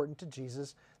more important to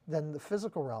Jesus than the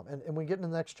physical realm. And when we get into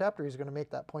the next chapter, he's going to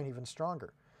make that point even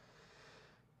stronger.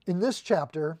 In this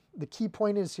chapter, the key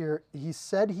point is here, he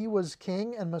said he was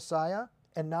king and Messiah,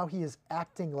 and now he is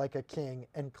acting like a king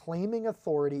and claiming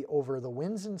authority over the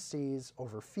winds and seas,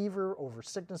 over fever, over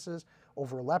sicknesses,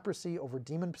 over leprosy, over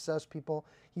demon-possessed people.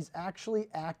 He's actually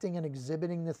acting and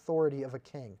exhibiting the authority of a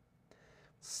king.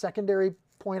 Secondary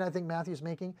point I think Matthew's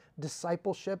making,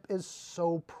 discipleship is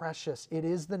so precious. It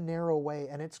is the narrow way,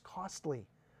 and it's costly.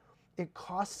 It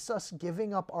costs us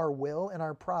giving up our will and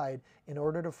our pride in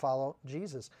order to follow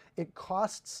Jesus. It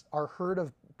costs our herd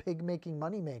of pig-making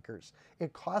moneymakers.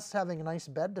 It costs having a nice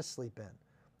bed to sleep in.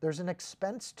 There's an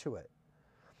expense to it.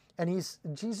 And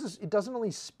Jesus, it doesn't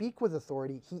only speak with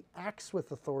authority, he acts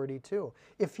with authority too.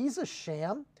 If he's a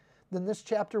sham, then this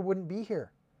chapter wouldn't be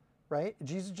here, right?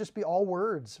 Jesus would just be all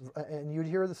words, and you'd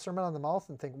hear the Sermon on the Mount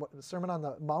and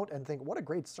think, what a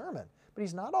great sermon. But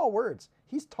he's not all words.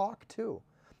 He's talk too.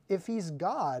 If he's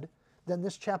God, then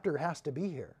this chapter has to be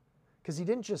here, because he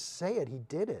didn't just say it, he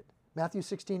did it. Matthew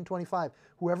 16:25,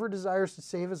 whoever desires to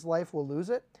save his life will lose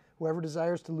it. Whoever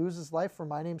desires to lose his life for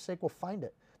my name's sake will find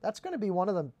it. That's going to be one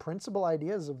of the principal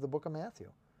ideas of the book of Matthew.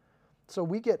 So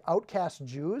we get outcast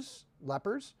Jews,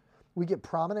 lepers. We get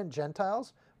prominent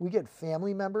Gentiles. We get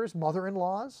family members,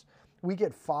 mother-in-laws. We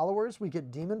get followers. We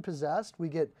get demon-possessed. We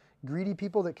get greedy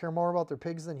people that care more about their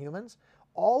pigs than humans.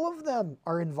 All of them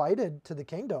are invited to the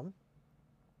kingdom.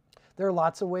 There are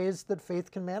lots of ways that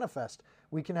faith can manifest.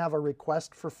 We can have a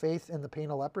request for faith in the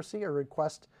pain of leprosy, a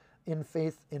request in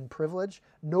faith in privilege.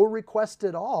 No request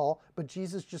at all, but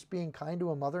Jesus just being kind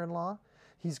to a mother-in-law.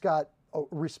 He's got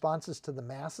responses to the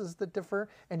masses that differ,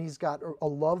 and he's got a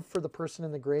love for the person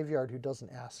in the graveyard who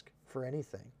doesn't ask for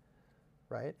anything,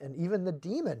 right? And even the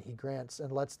demon he grants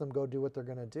and lets them go do what they're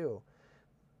going to do.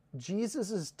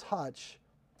 Jesus's touch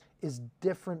is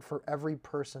different for every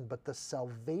person, but the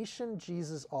salvation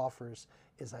Jesus offers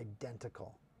is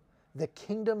identical. The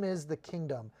kingdom is the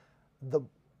kingdom. The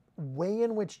way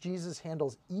in which Jesus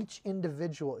handles each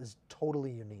individual is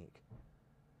totally unique.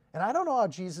 And I don't know how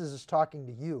Jesus is talking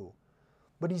to you,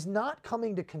 but he's not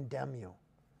coming to condemn you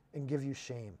and give you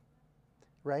shame,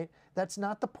 right? That's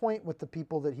not the point with the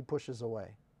people that he pushes away.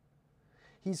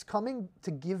 He's coming to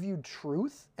give you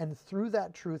truth, and through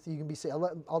that truth, you can be saved.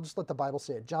 I'll just let the Bible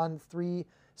say it. John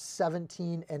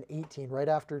 3:17 and 18, right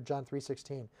after John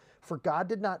 3:16. For God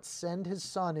did not send his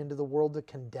Son into the world to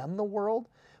condemn the world,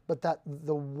 but that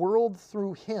the world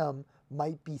through him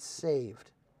might be saved.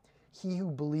 He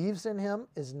who believes in him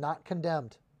is not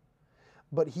condemned,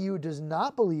 but he who does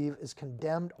not believe is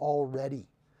condemned already,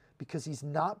 because he's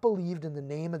not believed in the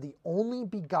name of the only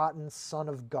begotten Son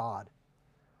of God.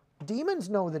 Demons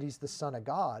know that he's the Son of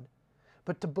God,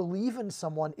 but to believe in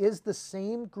someone is the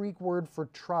same Greek word for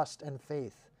trust and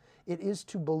faith. It is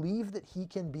to believe that he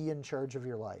can be in charge of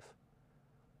your life.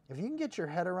 If you can get your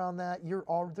head around that,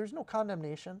 there's no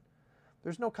condemnation.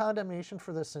 There's no condemnation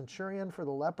for the centurion, for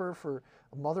the leper, for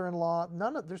a mother-in-law.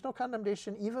 There's no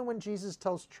condemnation even when Jesus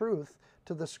tells truth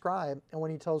to the scribe, and when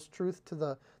he tells truth to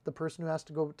the person who has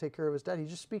to go take care of his dead. He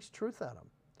just speaks truth at him.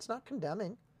 It's not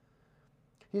condemning.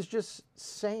 He's just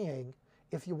saying,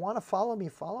 if you want to follow me,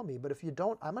 follow me. But if you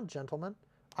don't, I'm a gentleman.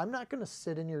 I'm not going to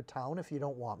sit in your town if you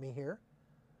don't want me here.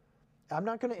 I'm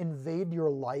not going to invade your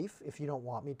life if you don't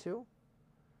want me to.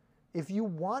 If you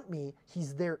want me,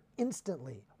 he's there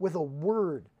instantly. With a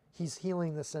word, he's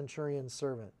healing the centurion's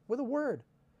servant. With a word.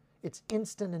 It's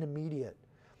instant and immediate.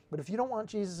 But if you don't want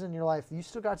Jesus in your life, you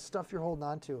still got stuff you're holding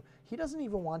on to. He doesn't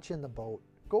even want you in the boat.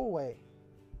 Go away.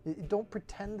 Don't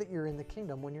pretend that you're in the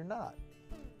kingdom when you're not.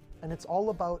 And it's all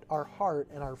about our heart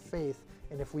and our faith,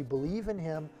 and if we believe in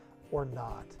him or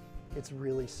not. It's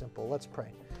really simple. Let's pray.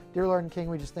 Dear Lord and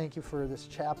King, we just thank you for this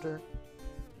chapter.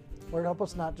 Lord, help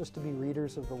us not just to be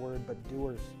readers of the word, but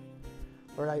doers.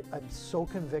 Lord, I'm so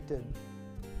convicted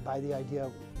by the idea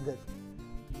that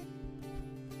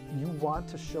you want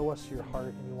to show us your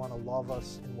heart and you want to love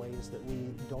us in ways that we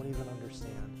don't even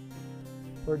understand.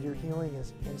 Lord, your healing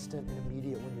is instant and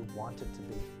immediate when you want it to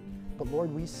be. But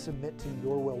Lord, we submit to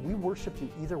your will. We worship you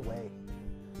either way.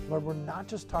 Lord, we're not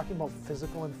just talking about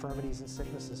physical infirmities and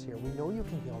sicknesses here. We know you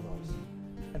can heal those.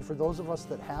 And for those of us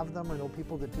that have them or know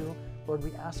people that do, Lord,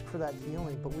 we ask for that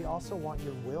healing, but we also want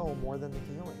your will more than the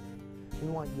healing. We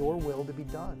want your will to be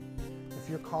done. If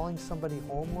you're calling somebody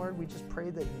home, Lord, we just pray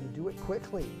that you do it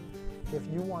quickly. If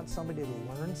you want somebody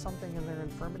to learn something in their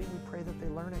infirmity, we pray that they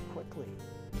learn it quickly.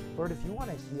 Lord, if you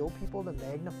want to heal people to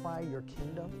magnify your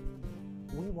kingdom,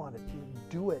 we want it.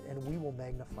 Do it, and we will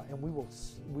magnify, and we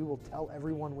will tell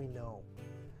everyone we know.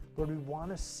 Lord, we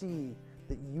want to see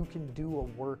that you can do a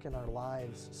work in our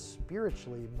lives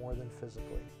spiritually more than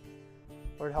physically.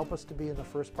 Lord, help us to be in the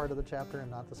first part of the chapter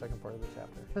and not the second part of the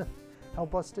chapter.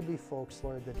 Help us to be folks,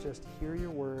 Lord, that just hear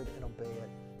your word and obey it.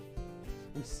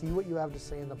 We see what you have to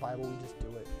say in the Bible, we just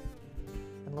do it.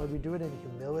 And Lord, we do it in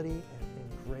humility and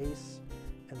in grace.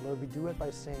 And Lord, we do it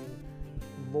by saying,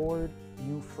 Lord,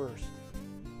 you first.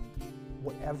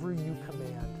 Whatever you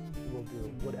command, we'll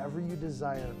do. Whatever you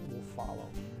desire, we'll follow.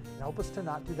 And help us to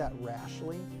not do that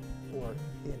rashly or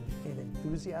in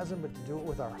enthusiasm, but to do it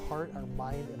with our heart, our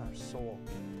mind, and our soul.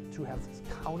 To have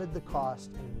counted the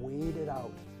cost and weighed it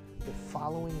out, that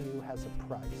following you has a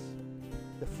price.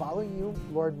 That following you,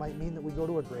 Lord, might mean that we go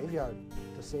to a graveyard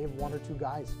to save one or two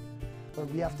guys.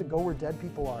 Lord, we have to go where dead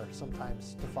people are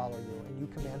sometimes to follow you, and you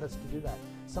command us to do that.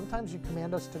 Sometimes you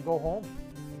command us to go home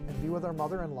and be with our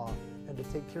mother-in-law and to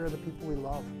take care of the people we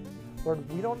love. Lord,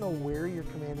 we don't know where you're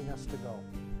commanding us to go,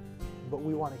 but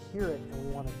we want to hear it and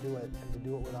we want to do it, and to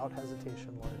do it without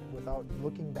hesitation, Lord, without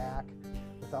looking back,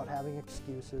 without having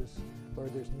excuses.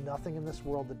 Lord, there's nothing in this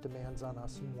world that demands on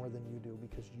us more than you do,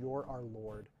 because you're our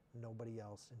Lord, nobody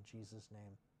else. In Jesus'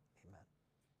 name, amen.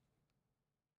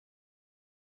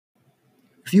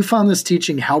 If you found this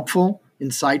teaching helpful,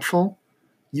 insightful,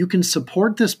 you can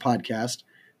support this podcast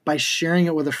by sharing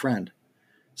it with a friend.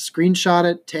 Screenshot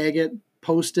it, tag it,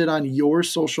 post it on your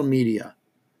social media.